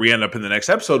and where we end up in the next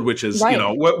episode, which is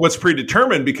what's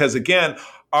predetermined. Because again,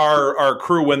 our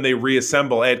crew, when they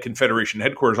reassemble at Confederation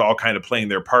headquarters, all kind of playing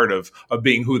their part of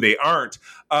being who they aren't.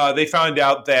 They found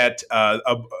out that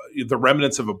the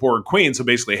remnants of a Borg queen, so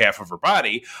basically half of her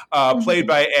body, played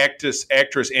by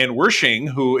actress Anne Wershing,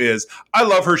 who is, I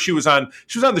love her. She was on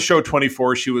the show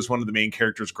 24. She was one of the main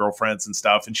characters' girlfriends and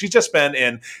stuff, and she's just been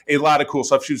in a lot of cool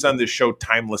stuff. She was on this show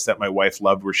Timeless that my wife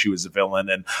loved, where she was a villain,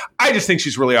 and I just think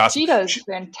she's really awesome. She does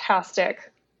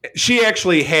fantastic. She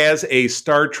actually has a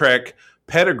Star Trek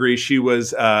pedigree. She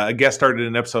was a guest starred in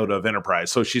an episode of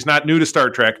Enterprise, so she's not new to Star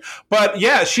Trek. But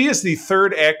yeah, she is the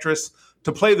third actress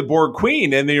to play the Borg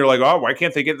Queen, and then you're like, oh, why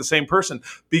can't they get the same person?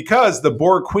 Because the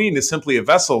Borg Queen is simply a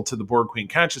vessel to the Borg Queen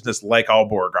consciousness, like all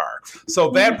Borg are. So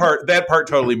that part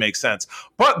totally makes sense.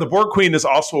 But the Borg Queen is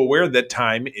also aware that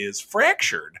time is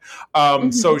fractured.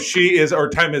 So she is, or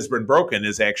time has been broken,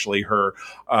 is actually her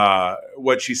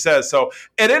what she says. So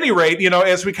at any rate,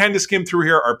 as we kind of skim through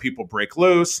here, our people break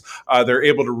loose. They're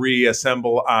able to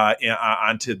reassemble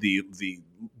onto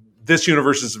this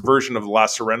universe's version of La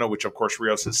Sirena, which of course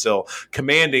Rios is still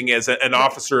commanding as an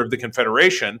officer of the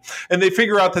Confederation. And they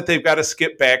figure out that they've got to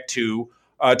skip back to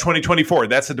 2024.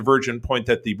 That's a divergent point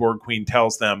that the Borg Queen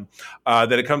tells them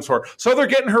that it comes for. So they're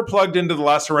getting her plugged into the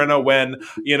La Sirena when,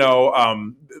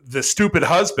 the stupid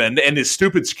husband and his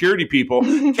stupid security people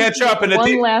catch up. And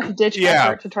one last ditch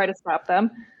effort to try to stop them.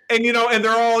 And, and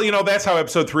they're all, that's how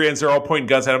episode 3 ends. They're all pointing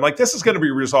guns at him. Like, this is going to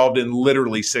be resolved in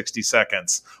literally 60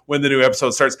 seconds when the new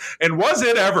episode starts. And was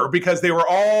it ever? Because they were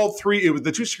all three, it was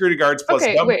the two security guards plus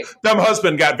dumb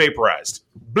husband got vaporized.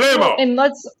 Blammo! And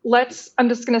I'm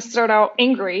just going to start out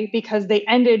angry because they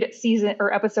ended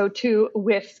episode 2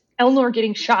 with Elnor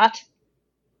getting shot.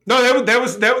 No,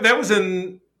 that was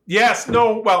in... Yes,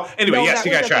 no, well, anyway, yes,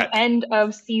 he got shot. At the end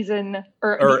of the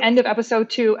end of episode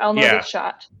 2, Elnor gets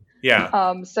shot.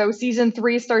 Yeah. So season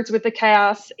 3 starts with the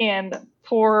chaos, and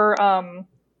poor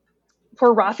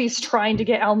poor Rafi's trying to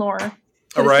get Elnor to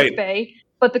the Right. sick bay,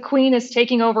 but the Queen is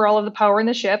taking over all of the power in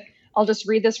the ship. I'll just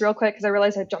read this real quick because I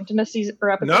realized I jumped into season or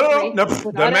episode 3 doesn't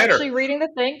without matter. actually reading the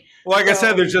thing. Like I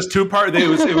said, there's just two parts.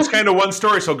 It was kind of one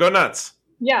story, so go nuts.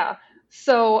 Yeah.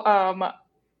 So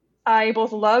I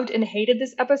both loved and hated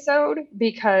this episode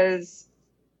because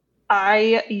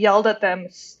I yelled at them,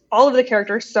 all of the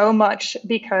characters, so much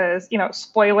because,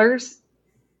 spoilers.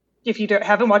 If you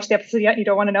haven't watched the episode yet and you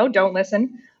don't want to know, don't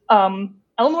listen.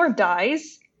 Elnor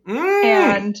dies.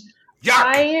 And yuck.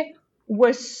 I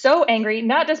was so angry,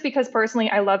 not just because personally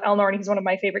I love Elnor and he's one of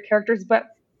my favorite characters,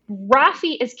 but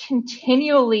Rafi is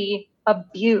continually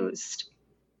abused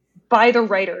by the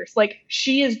writers. Like,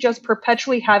 she is just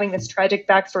perpetually having this tragic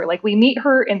backstory. Like, we meet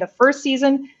her in the first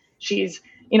season. She's,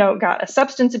 got a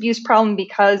substance abuse problem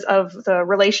because of the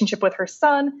relationship with her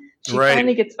son. She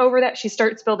finally gets over that. She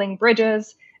starts building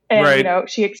bridges. And,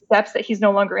 she accepts that he's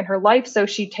no longer in her life. So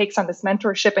she takes on this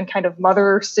mentorship and kind of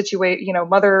mother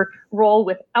role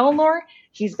with Elnor.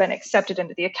 He's been accepted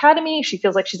into the academy. She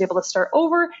feels like she's able to start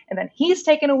over. And then he's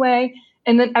taken away.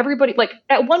 And then everybody, like,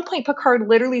 at one point, Picard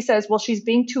literally says, well, she's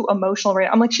being too emotional right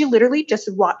now. I'm like, she literally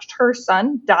just watched her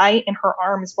son die in her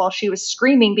arms while she was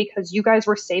screaming because you guys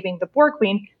were saving the Borg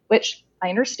Queen, which I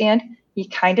understand. You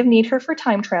kind of need her for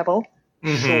time travel.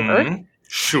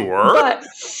 Sure. But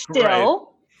still...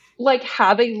 like,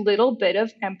 have a little bit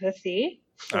of empathy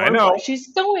for what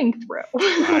she's going through.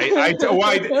 I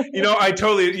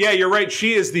totally, you're right.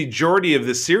 She is the Geordi of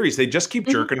this series. They just keep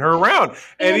jerking her around.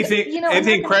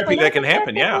 Anything crappy that can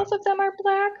happen. Yeah. Both of them are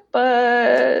Black,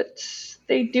 but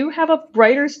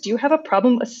writers do have a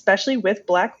problem, especially with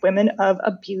Black women, of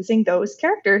abusing those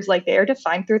characters. Like, they are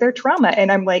defined through their trauma.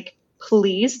 And I'm like,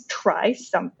 please try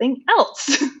something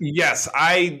else. Yes,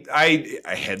 I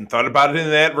hadn't thought about it in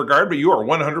that regard, but you are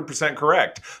 100%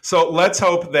 correct. So let's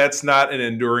hope that's not an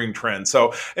enduring trend.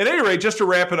 So at any rate, just to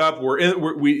wrap it up,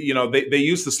 they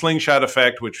use the slingshot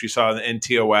effect, which we saw in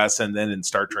TOS and then in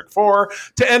Star Trek 4,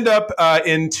 to end up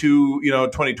into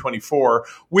 2024,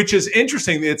 which is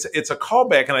interesting. It's a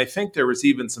callback, and I think there was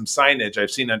even some signage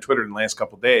I've seen on Twitter in the last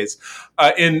couple of days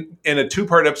in a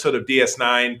 2-part episode of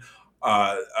DS9.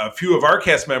 A few of our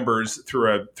cast members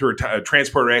through a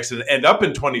transporter accident end up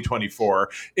in 2024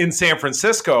 in San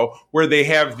Francisco, where they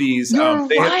have these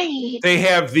they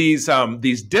have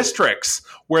these districts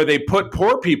where they put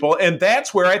poor people, and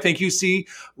that's where I think you see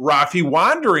Rafi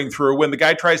wandering through when the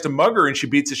guy tries to mug her and she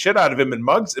beats the shit out of him and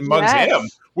mugs him,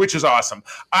 which is awesome.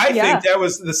 I think that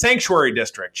was the Sanctuary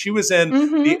District. She was in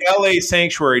the LA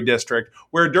Sanctuary District,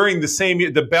 where during the same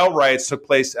year, the Bell riots took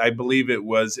place. I believe it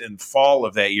was in fall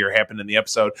of that year, happened in the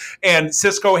episode. And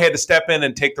Sisko had to step in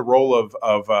and take the role of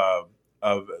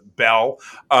Bell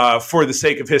for the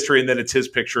sake of history, and then it's his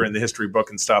picture in the history book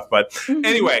and stuff. But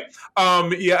anyway,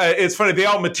 it's funny. They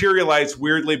all materialize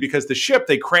weirdly because the ship,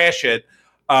 they crash it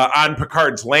on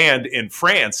Picard's land in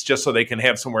France, just so they can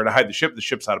have somewhere to hide the ship. The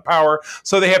ship's out of power,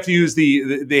 so they have to use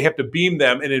they have to beam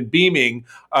them. And in beaming,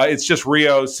 it's just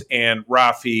Rios and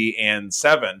Rafi and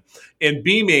Seven. In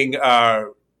beaming,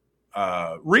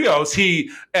 Rios,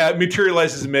 he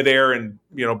materializes in midair and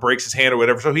breaks his hand or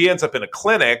whatever, so he ends up in a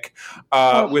clinic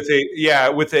which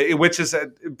is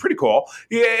pretty cool.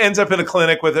 He ends up in a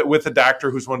clinic with a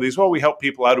doctor who's one of these, we help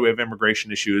people out who have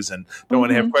immigration issues and don't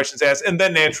want to have questions asked, and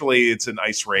then naturally it's an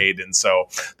ice raid, and so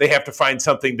they have to find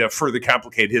something to further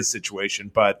complicate his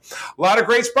situation. But a lot of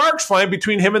great sparks flying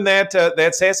between him and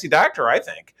that sassy doctor, I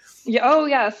think.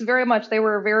 Yes, very much. They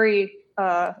were very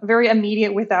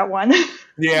immediate with that one.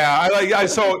 I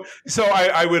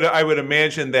would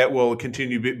imagine that will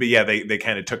continue, but they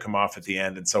kind of took him off at the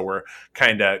end, and so we're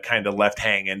kind of left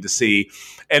hanging to see.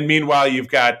 And meanwhile, you've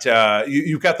got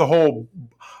the whole.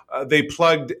 They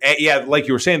plugged, like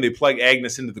you were saying, they plugged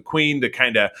Agnes into the Queen to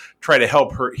kind of try to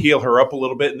help her heal her up a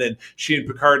little bit, and then she and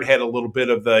Picard had a little bit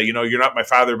of the, you're not my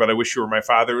father, but I wish you were my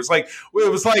father. It was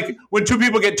like when two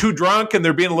people get too drunk and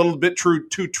they're being a little bit too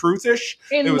truthish.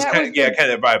 And it was kind of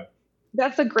vibe.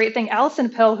 That's a great thing. Alison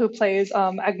Pill, who plays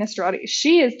Agnes Jurati,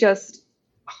 she is just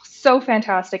so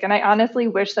fantastic, and I honestly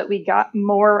wish that we got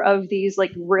more of these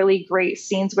like really great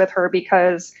scenes with her,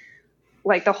 because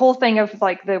like the whole thing of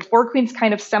like the Borg Queen's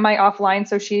kind of semi offline.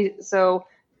 So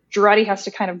Jurati has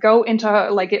to kind of go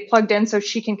into like get plugged in so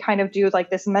she can kind of do like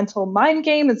this mental mind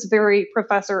game. It's very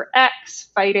Professor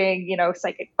X fighting,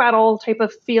 psychic battle type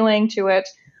of feeling to it,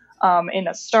 in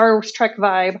a Star Trek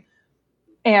vibe.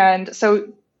 And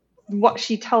so what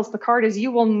she tells Picard is,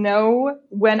 you will know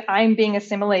when I'm being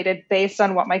assimilated based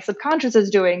on what my subconscious is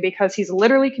doing, because he's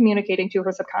literally communicating to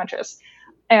her subconscious.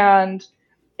 And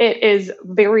it is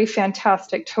very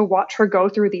fantastic to watch her go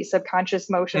through these subconscious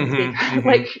motions.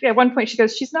 Like at one point she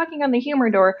goes, she's knocking on the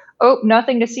humor door. Oh,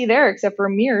 nothing to see there except for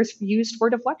mirrors used for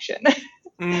deflection.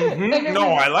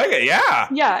 I like it. Yeah.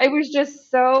 Yeah. It was just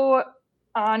so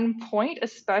on point,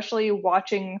 especially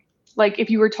watching, like if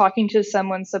you were talking to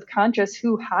someone subconscious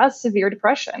who has severe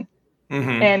depression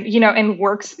and, and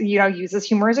works, uses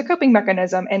humor as a coping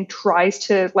mechanism and tries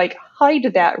to like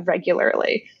hide that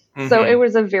regularly. So it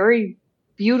was a very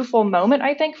beautiful moment,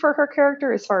 I think, for her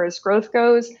character as far as growth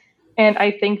goes. And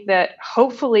I think that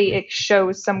hopefully it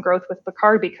shows some growth with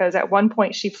Picard, because at one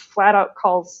point she flat out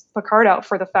calls Picard out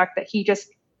for the fact that he just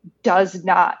does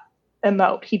not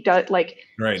emote. He does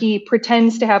he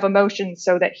pretends to have emotions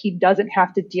so that he doesn't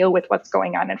have to deal with what's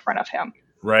going on in front of him.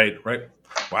 Right.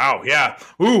 Wow. Yeah.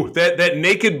 Ooh, that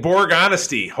naked Borg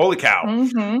honesty. Holy cow.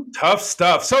 Tough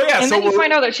stuff. So yeah. And then you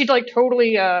find out that she like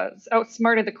totally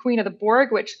outsmarted the Queen of the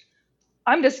Borg, which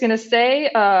I'm just going to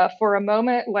say for a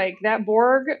moment, like that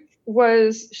Borg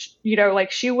was,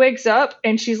 like she wakes up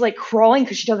and she's like crawling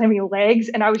because she doesn't have any legs.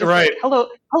 And I was just like, hello,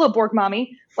 Borg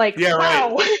mommy. Like,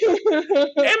 wow.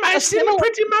 Am I still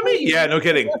pretty mommy? Yeah, no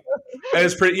kidding. That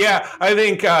is pretty. Yeah, I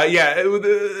think.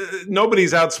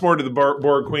 Nobody's outsmarted the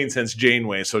Borg Queen since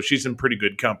Janeway, so she's in pretty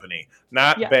good company.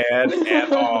 Not bad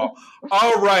at all.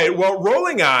 All right. Well,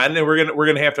 rolling on, and we're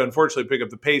gonna have to unfortunately pick up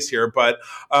the pace here, but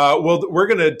we're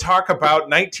gonna talk about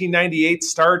 1998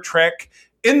 Star Trek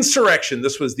Insurrection.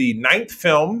 This was the 9th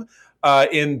film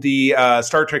in the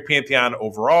Star Trek Pantheon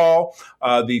overall,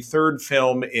 the 3rd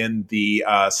film in the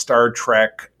Star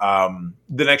Trek The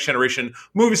Next Generation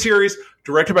movie series,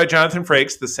 directed by Jonathan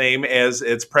Frakes, the same as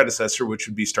its predecessor, which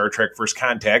would be Star Trek First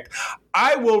Contact.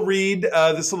 I will read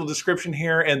this little description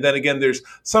here, and then again, there's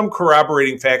some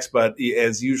corroborating facts, but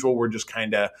as usual, we're just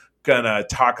kind of gonna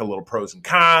talk a little pros and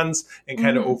cons and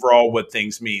kind of overall what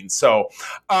things mean. So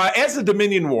as the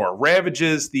Dominion War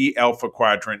ravages the Alpha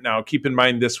Quadrant, now keep in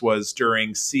mind this was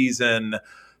during season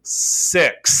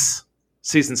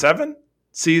 7.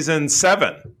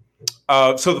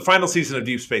 So the final season of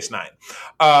Deep Space Nine,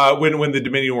 when the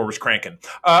Dominion War was cranking.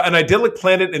 An idyllic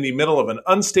planet in the middle of an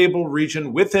unstable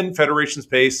region within Federation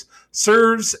space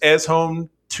serves as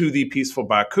home to the peaceful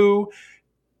Baku,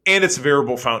 and it's a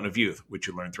veritable fountain of youth, which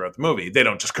you learn throughout the movie. They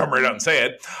don't just come right out and say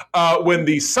it. When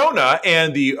the Sona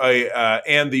and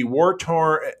the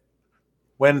war-torn...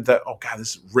 this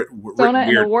is Sona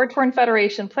and the war-torn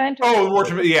Federation plan to...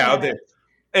 war-torn... Yeah,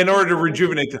 in order to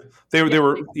rejuvenate they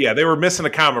were missing a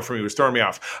comma from me. It was throwing me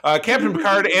off. Captain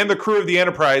Picard and the crew of the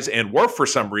Enterprise and Worf, for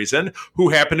some reason, who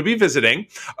happen to be visiting,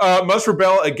 must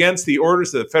rebel against the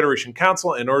orders of the Federation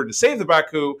Council in order to save the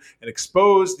Baku and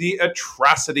expose the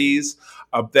atrocities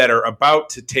that are about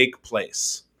to take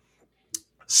place.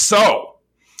 So,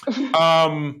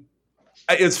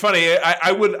 it's funny.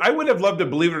 I would have loved to,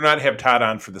 believe it or not, have Todd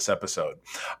on for this episode,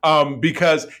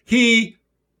 because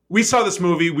we saw this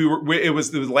movie. It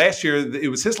was last year. It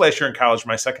was his last year in college,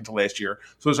 my second to last year.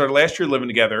 So it was our last year living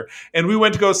together, and we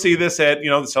went to go see this at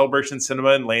the Celebration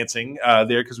Cinema in Lansing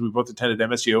there, because we both attended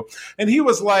MSU. And he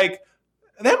was like,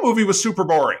 that movie was super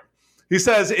boring. He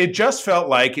says it just felt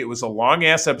like it was a long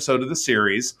ass episode of the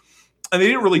series, and they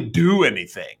didn't really do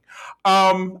anything.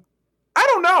 I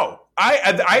don't know.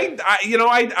 I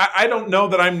don't know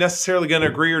that I'm necessarily going to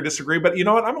agree or disagree, but you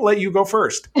know what? I'm going to let you go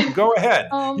first. Go ahead.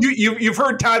 You've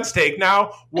heard Todd's take.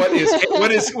 Now, what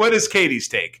is Katie's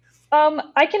take?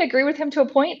 I can agree with him to a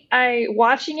point.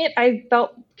 Watching it, I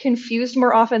felt confused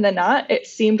more often than not. It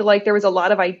seemed like there was a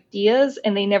lot of ideas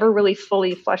and they never really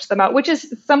fully fleshed them out, which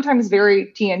is sometimes very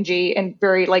TNG and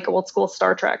very like old school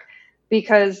Star Trek,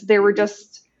 because there were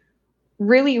just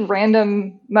really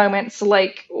random moments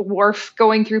like Worf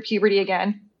going through puberty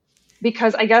again,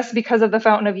 because of the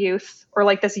Fountain of Youth, or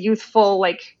like this youthful,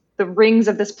 like the rings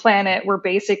of this planet were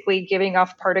basically giving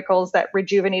off particles that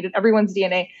rejuvenated everyone's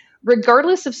DNA,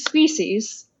 regardless of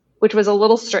species, which was a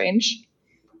little strange.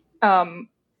 And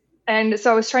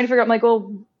so I was trying to figure out, like,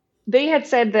 well, they had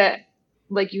said that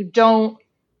like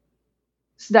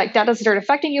that doesn't start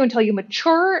affecting you until you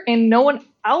mature, and no one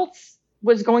else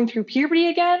was going through puberty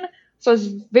again. So I was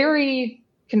very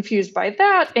confused by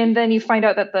that. And then you find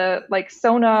out that the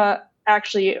Sona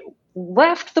actually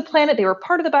left the planet. They were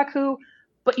part of the Baku,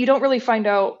 but you don't really find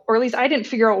out, or at least I didn't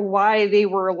figure out why they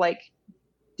were like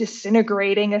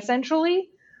disintegrating essentially.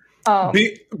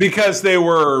 Because they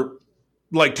were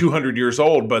like 200 years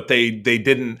old, but they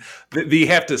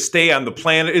have to stay on the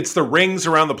planet. It's the rings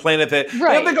around the planet that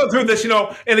they go through this,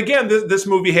 and again, this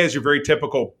movie has your very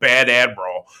typical bad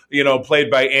admiral, played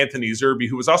by Anthony Zerbe,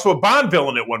 who was also a Bond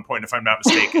villain at one point, if I'm not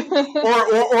mistaken,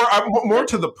 or more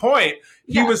to the point,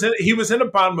 he was in a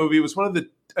Bond movie. It was one of the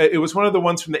it was one of the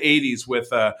ones from the 80s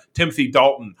with Timothy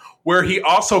Dalton, where he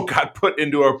also got put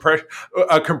into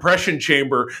a compression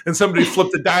chamber and somebody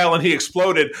flipped the dial and he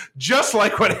exploded, just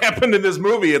like what happened in this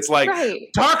movie. It's like,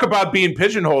 talk about being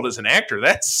pigeonholed as an actor.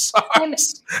 That sucks. And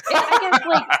I guess,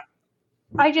 like,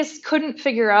 I just couldn't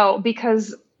figure out,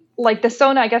 because like the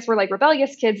Sona, I guess, were like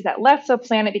rebellious kids that left the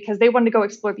planet because they wanted to go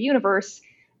explore the universe.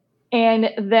 And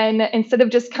then instead of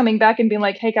just coming back and being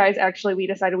like, hey guys, actually we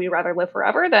decided we'd rather live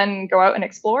forever than go out and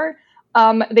explore,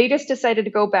 they just decided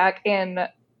to go back and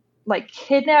like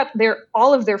kidnap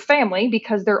all of their family,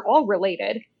 because they're all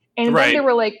related. And then they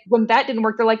were like, when that didn't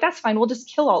work, they're like, that's fine, we'll just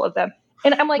kill all of them.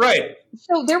 And I'm like,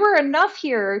 so there were enough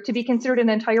here to be considered an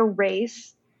entire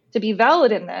race to be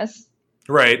valid in this.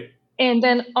 Right. And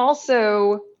then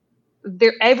also,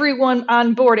 everyone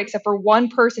on board except for one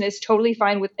person is totally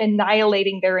fine with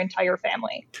annihilating their entire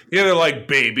family. Yeah, they're like,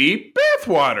 baby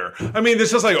bathwater. I mean,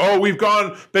 it's just like, oh, we've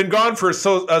been gone for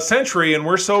a century and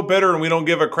we're so bitter and we don't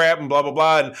give a crap and blah, blah,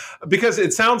 blah. And because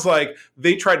it sounds like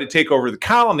they tried to take over the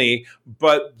colony,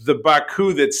 but the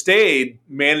Baku that stayed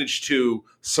managed to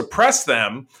suppress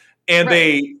them. And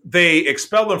they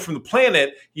expelled them from the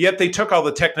planet, yet they took all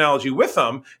the technology with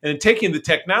them. And in taking the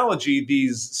technology,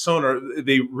 these Sona,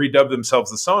 they redubbed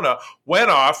themselves the Sona,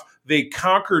 went off. They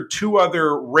conquered 2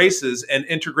 other races and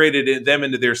integrated them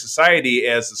into their society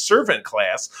as a servant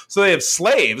class. So they have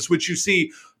slaves, which you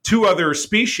see 2 other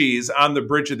species on the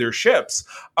bridge of their ships.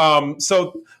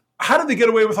 So how did they get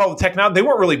away with all the technology? They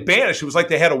weren't really banished. It was like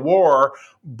they had a war,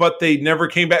 but they never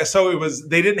came back. So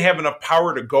they didn't have enough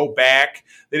power to go back.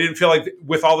 They didn't feel like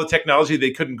with all the technology,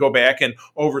 they couldn't go back and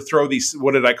overthrow these,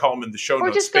 what did I call them in the show notes?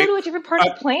 Or just go to a different part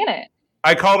of the planet.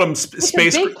 I called them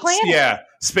space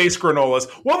granolas.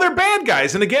 Well, they're bad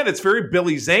guys. And again, it's very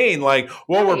Billy Zane. Like,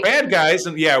 well, we're bad guys.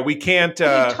 And we can't.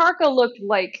 Tarka looked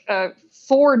like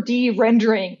 4D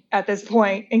rendering at this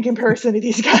point in comparison to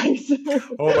these guys.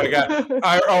 Oh my god!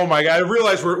 I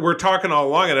realize we're talking all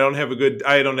along, and I don't have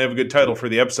a good title for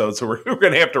the episode, so we're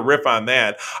going to have to riff on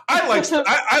that. I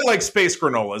like space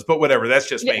granolas, but whatever. That's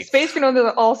just me. Space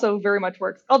granolas also very much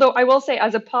works. Although I will say,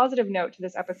 as a positive note to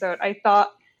this episode, I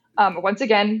thought once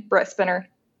again, Brett Spinner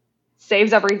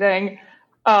saves everything.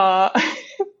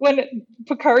 When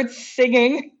Picard's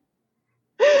singing,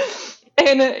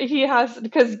 and he has,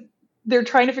 because they're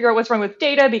trying to figure out what's wrong with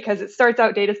Data, because it starts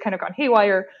out Data's kind of gone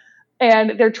haywire,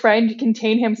 and they're trying to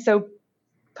contain him. So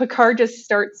Picard just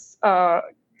starts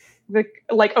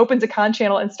opens a con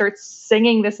channel and starts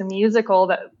singing this musical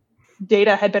that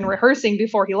Data had been rehearsing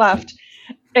before he left.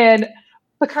 And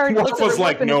Picard was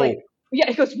like, no.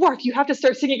 He goes, Worf, you have to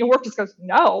start singing. And Worf just goes,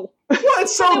 no. Well,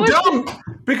 it's so dumb.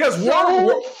 Because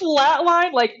Worf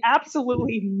flatline, like,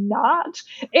 absolutely not.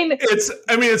 And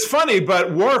it's funny,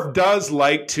 but Worf does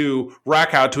like to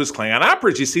rock out to his Klingon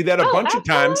operas. You see that a bunch of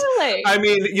times. I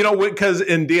mean, because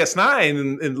in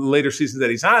DS9 and later seasons that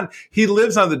he's on, he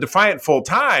lives on the Defiant full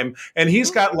time, and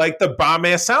he's got like the bomb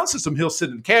ass sound system. He'll sit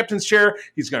in the captain's chair.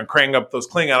 He's going to crank up those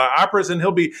Klingon operas, and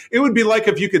it would be like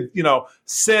if you could,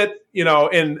 sit,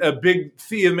 in a big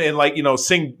theme and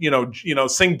sing,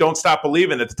 sing "Don't Stop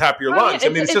Believing" at the top of your lungs.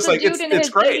 It's just like it's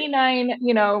great. 89,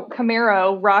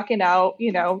 Camaro rocking out, to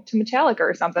Metallica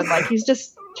or something. Like, he's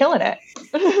just killing it.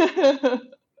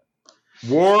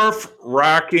 Worf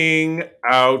rocking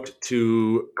out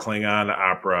to Klingon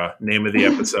opera. Name of the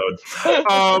episode.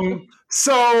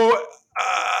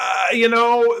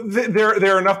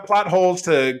 There are enough plot holes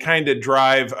to kind of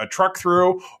drive a truck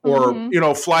through,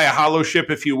 or fly a hollow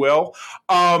ship, if you will.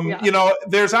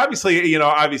 There's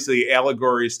obviously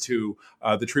allegories to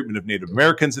the treatment of Native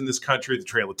Americans in this country, the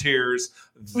Trail of Tears.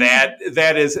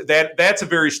 That's a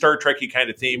very Star Trek-y kind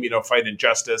of theme. Fight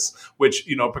injustice, which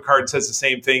Picard says the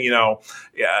same thing.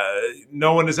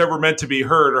 No one is ever meant to be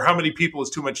hurt, or how many people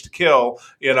is too much to kill.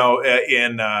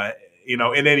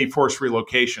 In any forced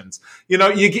relocations.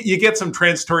 You get some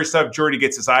transitory stuff. Geordi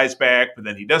gets his eyes back, but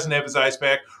then he doesn't have his eyes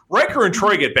back. Riker and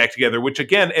Troy get back together, which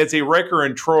again, as a Riker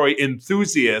and Troy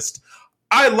enthusiast,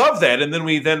 I love that. And then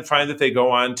we find that they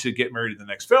go on to get married in the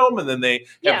next film, and then they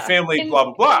have a family, blah,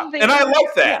 blah, blah. And I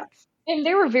like that. Yeah. And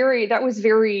that was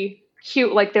very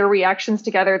cute, like their reactions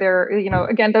together. They're,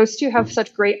 again, those two have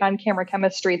such great on-camera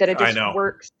chemistry that it just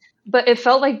works. But it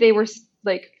felt like they were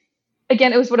like,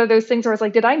 again, it was one of those things where I was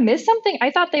like, did I miss something?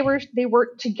 I thought they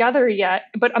weren't together yet,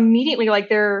 but immediately like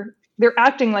they're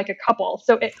acting like a couple.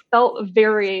 So it felt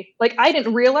very like, I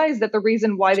didn't realize that the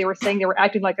reason why they were saying they were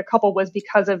acting like a couple was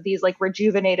because of these like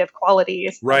rejuvenative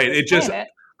qualities. Right.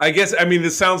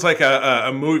 This sounds like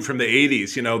a movie from the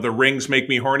 80s. The Rings make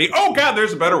me horny. Oh God,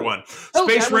 there's a better one.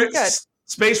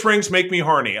 Space Rings make me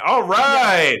horny. All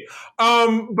right.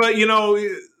 Yeah. But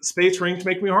space rings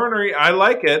make me horny. I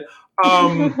like it.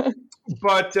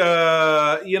 But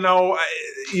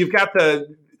you've got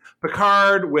the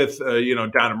Picard with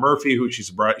Donna Murphy, who she's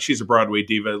a Broadway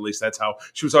diva. At least that's how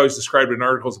she was always described in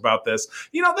articles about this.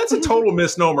 That's a total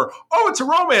misnomer. Oh, it's a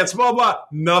romance, blah blah.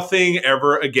 Nothing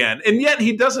ever again. And yet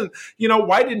he doesn't.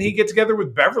 Why didn't he get together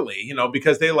with Beverly?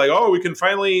 Because they we can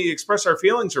finally express our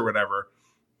feelings or whatever.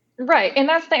 Right. And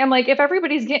that's the thing. I'm like, if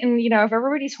everybody's if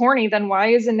everybody's horny, then why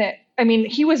isn't it? I mean,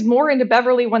 he was more into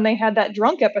Beverly when they had that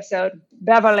drunk episode.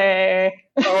 Beverly.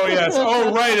 Oh, yes.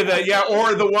 Oh, right. Yeah.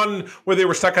 Or the one where they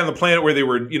were stuck on the planet where they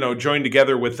were, joined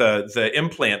together with the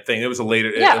implant thing. It was a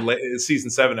later season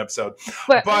 7 episode.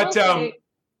 But I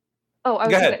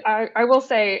will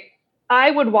say,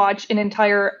 I would watch an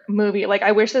entire movie. Like,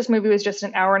 I wish this movie was just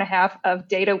an hour and a half of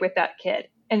Data with that kid.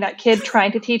 And that kid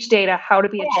trying to teach Data how to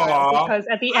be a child. Because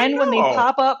at the end, when they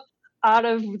pop up out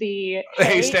of the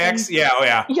haystacks,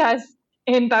 yes,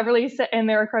 and Beverly's and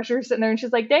there are Crusher sitting there, and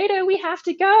she's like, "Data, we have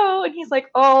to go," and he's like,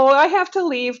 "Oh, I have to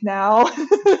leave now."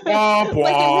 Womp, Like, it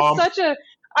was womp. such a.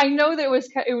 I know that it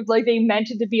was like they meant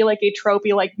it to be like a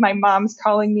tropey, like my mom's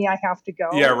calling me, I have to go.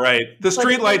 Yeah, right. The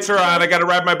street lights are on. I got to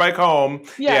ride my bike home.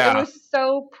 Yeah, it was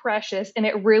so precious, and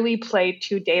it really played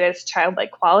to Data's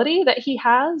childlike quality that he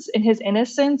has in his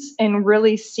innocence, and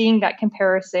really seeing that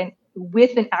comparison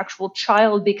with an actual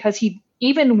child, because he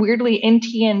even weirdly in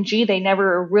TNG they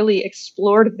never really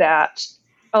explored that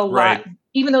a lot, Right.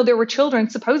 even though there were children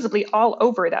supposedly all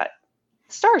over that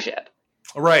starship.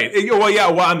 Right.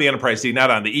 Well, on the Enterprise D,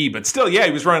 not on the E, but still,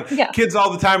 he was running kids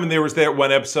all the time. And there was that one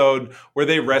episode where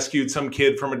they rescued some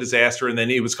kid from a disaster, and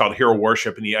then it was called Hero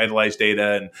Worship, and he idolized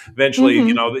Data, and eventually,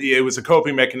 it was a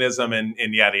coping mechanism, and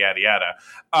yada yada yada.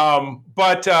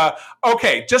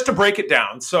 Okay, just to break it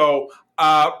down. So,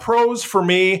 pros for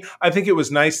me, I think it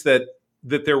was nice that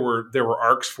there were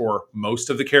arcs for most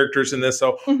of the characters in this.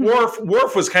 So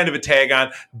Worf was kind of a tag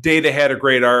on. Data had a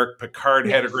great arc. Picard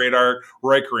had a great arc.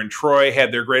 Riker and Troy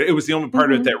had their great. It was the only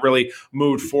part of it that really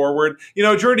moved forward.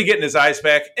 Geordi getting his eyes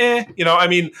back. I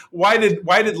mean, why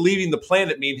did leaving the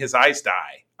planet mean his eyes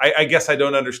die? I guess I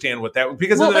don't understand what that was,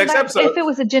 because in the next episode, if it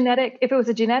was a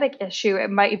genetic issue, it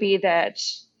might be that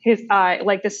his eye,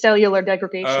 like the cellular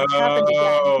degradation, happened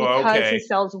again because his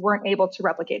cells weren't able to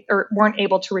replicate or weren't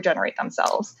able to regenerate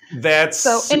themselves. That's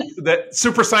that's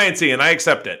super sciencey, and I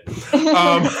accept it.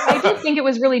 I did think it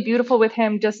was really beautiful with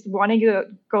him just wanting to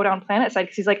go down planet side,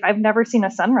 because he's like, I've never seen a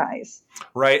sunrise.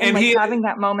 Right, and like, having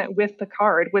that moment with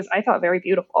Picard was, I thought, very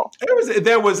beautiful.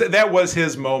 That was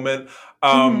his moment.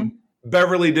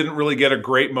 Beverly didn't really get a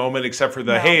great moment, except for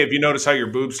hey, have you noticed how your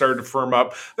boobs started to firm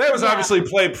up? That was obviously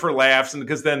played for laughs, and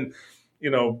because then,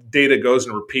 Data goes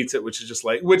and repeats it, like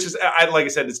I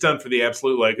said, it's done for the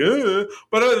absolute,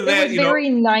 but other than that, it was very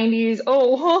 90s.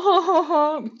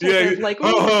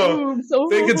 Boobs.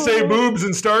 They can say boobs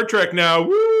in Star Trek now.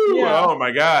 Woo! Yeah. Oh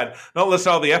my God. Don't list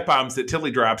all the F-bombs that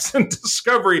Tilly drops in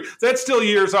Discovery. That's still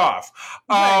years off.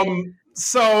 Right.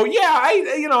 So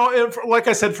like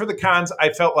I said, for the cons, I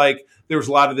felt like there was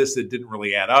a lot of this that didn't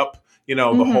really add up. The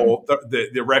whole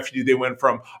the refugee, they went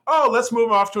from, let's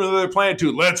move off to another planet,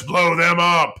 to let's blow them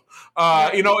up.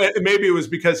 Maybe it was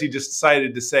because he just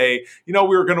decided to say, we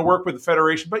were going to work with the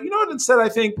Federation, but instead, I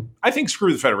think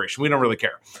screw the Federation. We don't really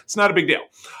care. It's not a big deal.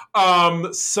 I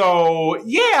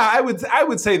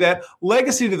would say that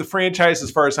legacy to the franchise,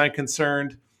 as far as I'm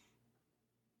concerned,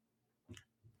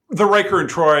 the Riker and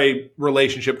Troy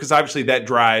relationship, because obviously that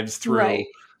drives through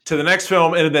to the next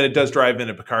film, and then it does drive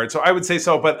into Picard. So I would say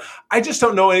so, but I just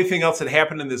don't know anything else that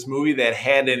happened in this movie that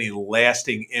had any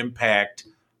lasting impact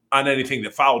on anything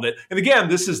that followed it. And again,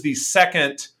 this is the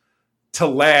second to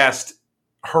last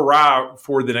hurrah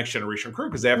for the Next Generation crew,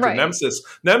 because after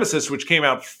Nemesis, which came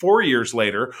out 4 years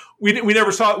later, we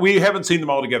haven't seen them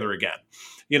all together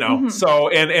again. So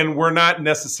and we're not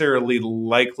necessarily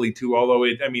likely to, although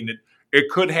it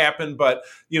could happen, but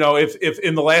if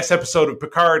in the last episode of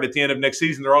Picard at the end of next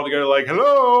season they're all together like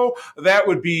hello,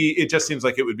 it just seems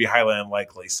like it would be highly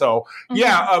unlikely. So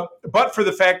but for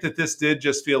the fact that this did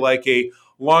just feel like a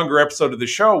longer episode of the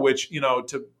show, which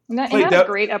a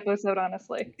great episode,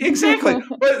 honestly. Exactly,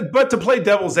 but to play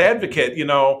devil's advocate,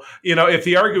 if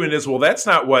the argument is, well, that's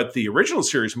not what the original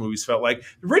series movies felt like.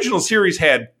 The original series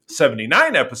had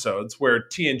 79 episodes, where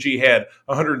TNG had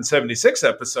 176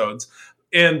 episodes.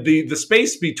 And the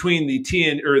space between the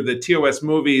TOS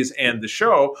movies and the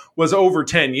show was over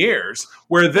 10 years,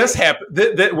 where this happened,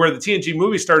 where the TNG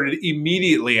movie started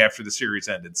immediately after the series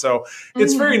ended. So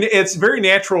it's very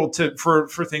natural for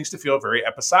things to feel very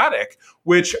episodic,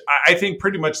 which I think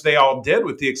pretty much they all did,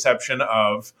 with the exception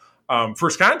of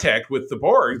First Contact with the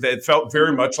Borg that felt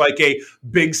very much like a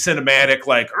big cinematic,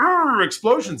 like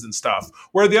explosions and stuff.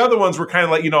 Where the other ones were kind of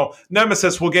like,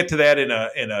 Nemesis. We'll get to that in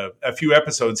a few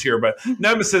episodes here, but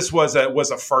Nemesis was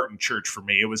a fart in church for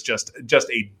me. It was just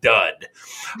a dud.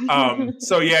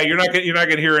 So yeah, you're not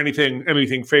gonna hear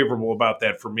anything favorable about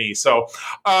that for me. So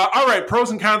all right,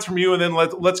 pros and cons from you, and then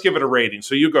let's give it a rating.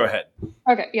 So you go ahead.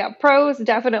 Okay, yeah, pros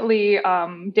definitely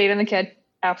Data and the kid,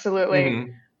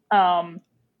 absolutely. Mm-hmm.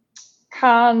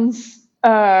 Cons,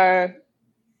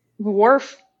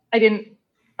 Worf, I didn't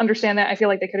understand that. I feel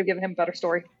like they could have given him a better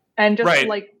story. And just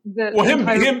like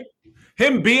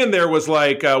him being there was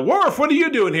like, Worf, what are you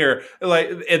doing here? Like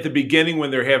at the beginning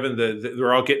when they're having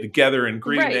they're all getting together and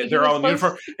greeting, they're all in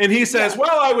uniform. And he says,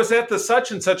 well, I was at the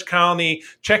such and such colony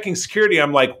checking security.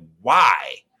 I'm like,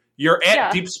 why? You're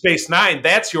at Deep Space Nine.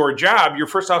 That's your job. You're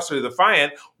first officer of the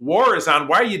Defiant. War is on.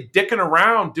 Why are you dicking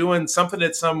around doing something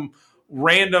at some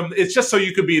random? It's just so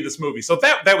you could be in this movie. So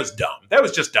that was dumb. That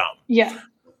was just dumb. Yeah.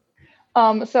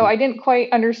 So I didn't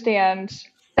quite understand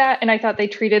that, and I thought they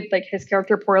treated like his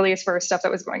character poorly as far as stuff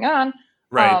that was going on.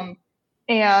 Right.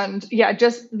 And yeah,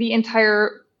 just the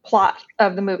entire plot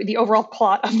of the movie, the overall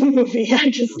plot of the movie, I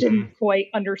just didn't quite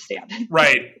understand.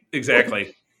 Right.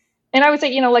 Exactly. And I would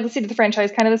say, legacy to the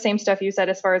franchise, kind of the same stuff you said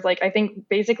as far as like, I think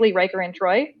basically Riker and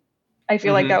Troy. I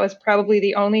feel like that was probably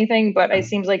the only thing, but it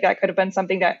seems like that could have been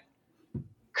something that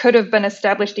could have been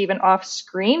established even off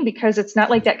screen, because it's not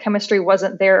like that chemistry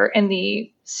wasn't there in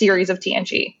the series of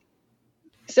TNG.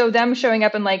 So them showing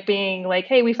up and like being like,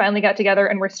 hey, we finally got together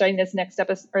and we're starting this next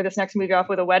episode or this next movie off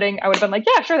with a wedding, I would have been like,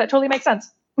 yeah, sure, that totally makes sense.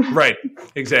 Right.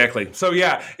 Exactly. So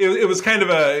yeah, it was kind of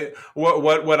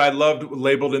what I loved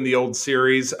labeled in the old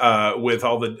series with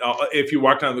all the if you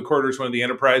walked down the corridors when the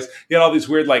Enterprise, you had all these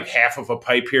weird like half of a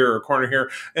pipe here or a corner here,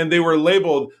 and they were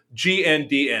labeled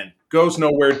GNDN, goes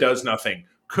nowhere, does nothing.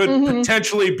 Could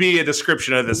potentially be a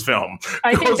description of this film.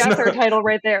 I think that's our title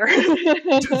right there.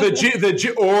 GNDN.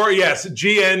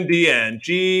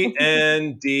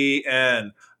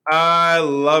 GNDN. I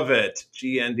love it.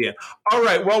 GNDN. All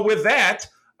right. Well, with that,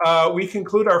 we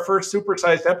conclude our first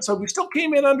supersized episode. We still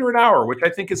came in under an hour, which I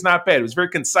think is not bad. It was very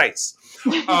concise.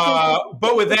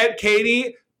 But with that,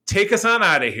 Katie, take us on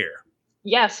out of here.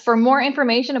 Yes. For more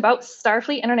information about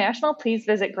Starfleet International, please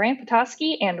visit Grant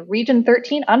Petoskey and Region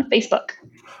 13 on Facebook.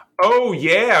 Oh,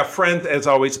 yeah. Friends, as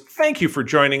always, thank you for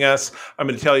joining us. I'm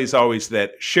going to tell you, as always,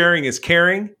 that sharing is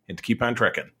caring, and to keep on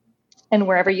trekking. And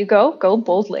wherever you go, go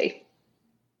boldly.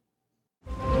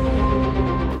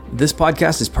 This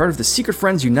podcast is part of the Secret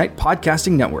Friends Unite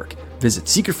podcasting network. Visit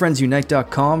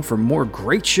secretfriendsunite.com for more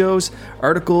great shows,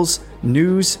 articles,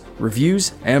 news,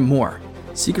 reviews, and more.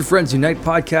 Secret Friends Unite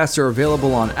podcasts are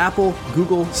available on Apple,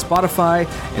 Google, Spotify,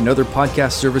 and other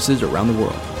podcast services around the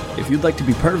world. If you'd like to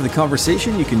be part of the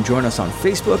conversation, you can join us on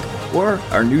Facebook or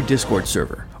our new Discord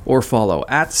server, or follow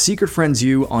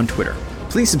 @SecretFriendsU on Twitter.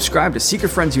 Please subscribe to Secret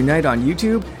Friends Unite on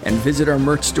YouTube and visit our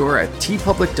merch store at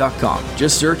tpublic.com.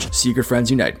 Just search Secret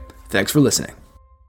Friends Unite. Thanks for listening.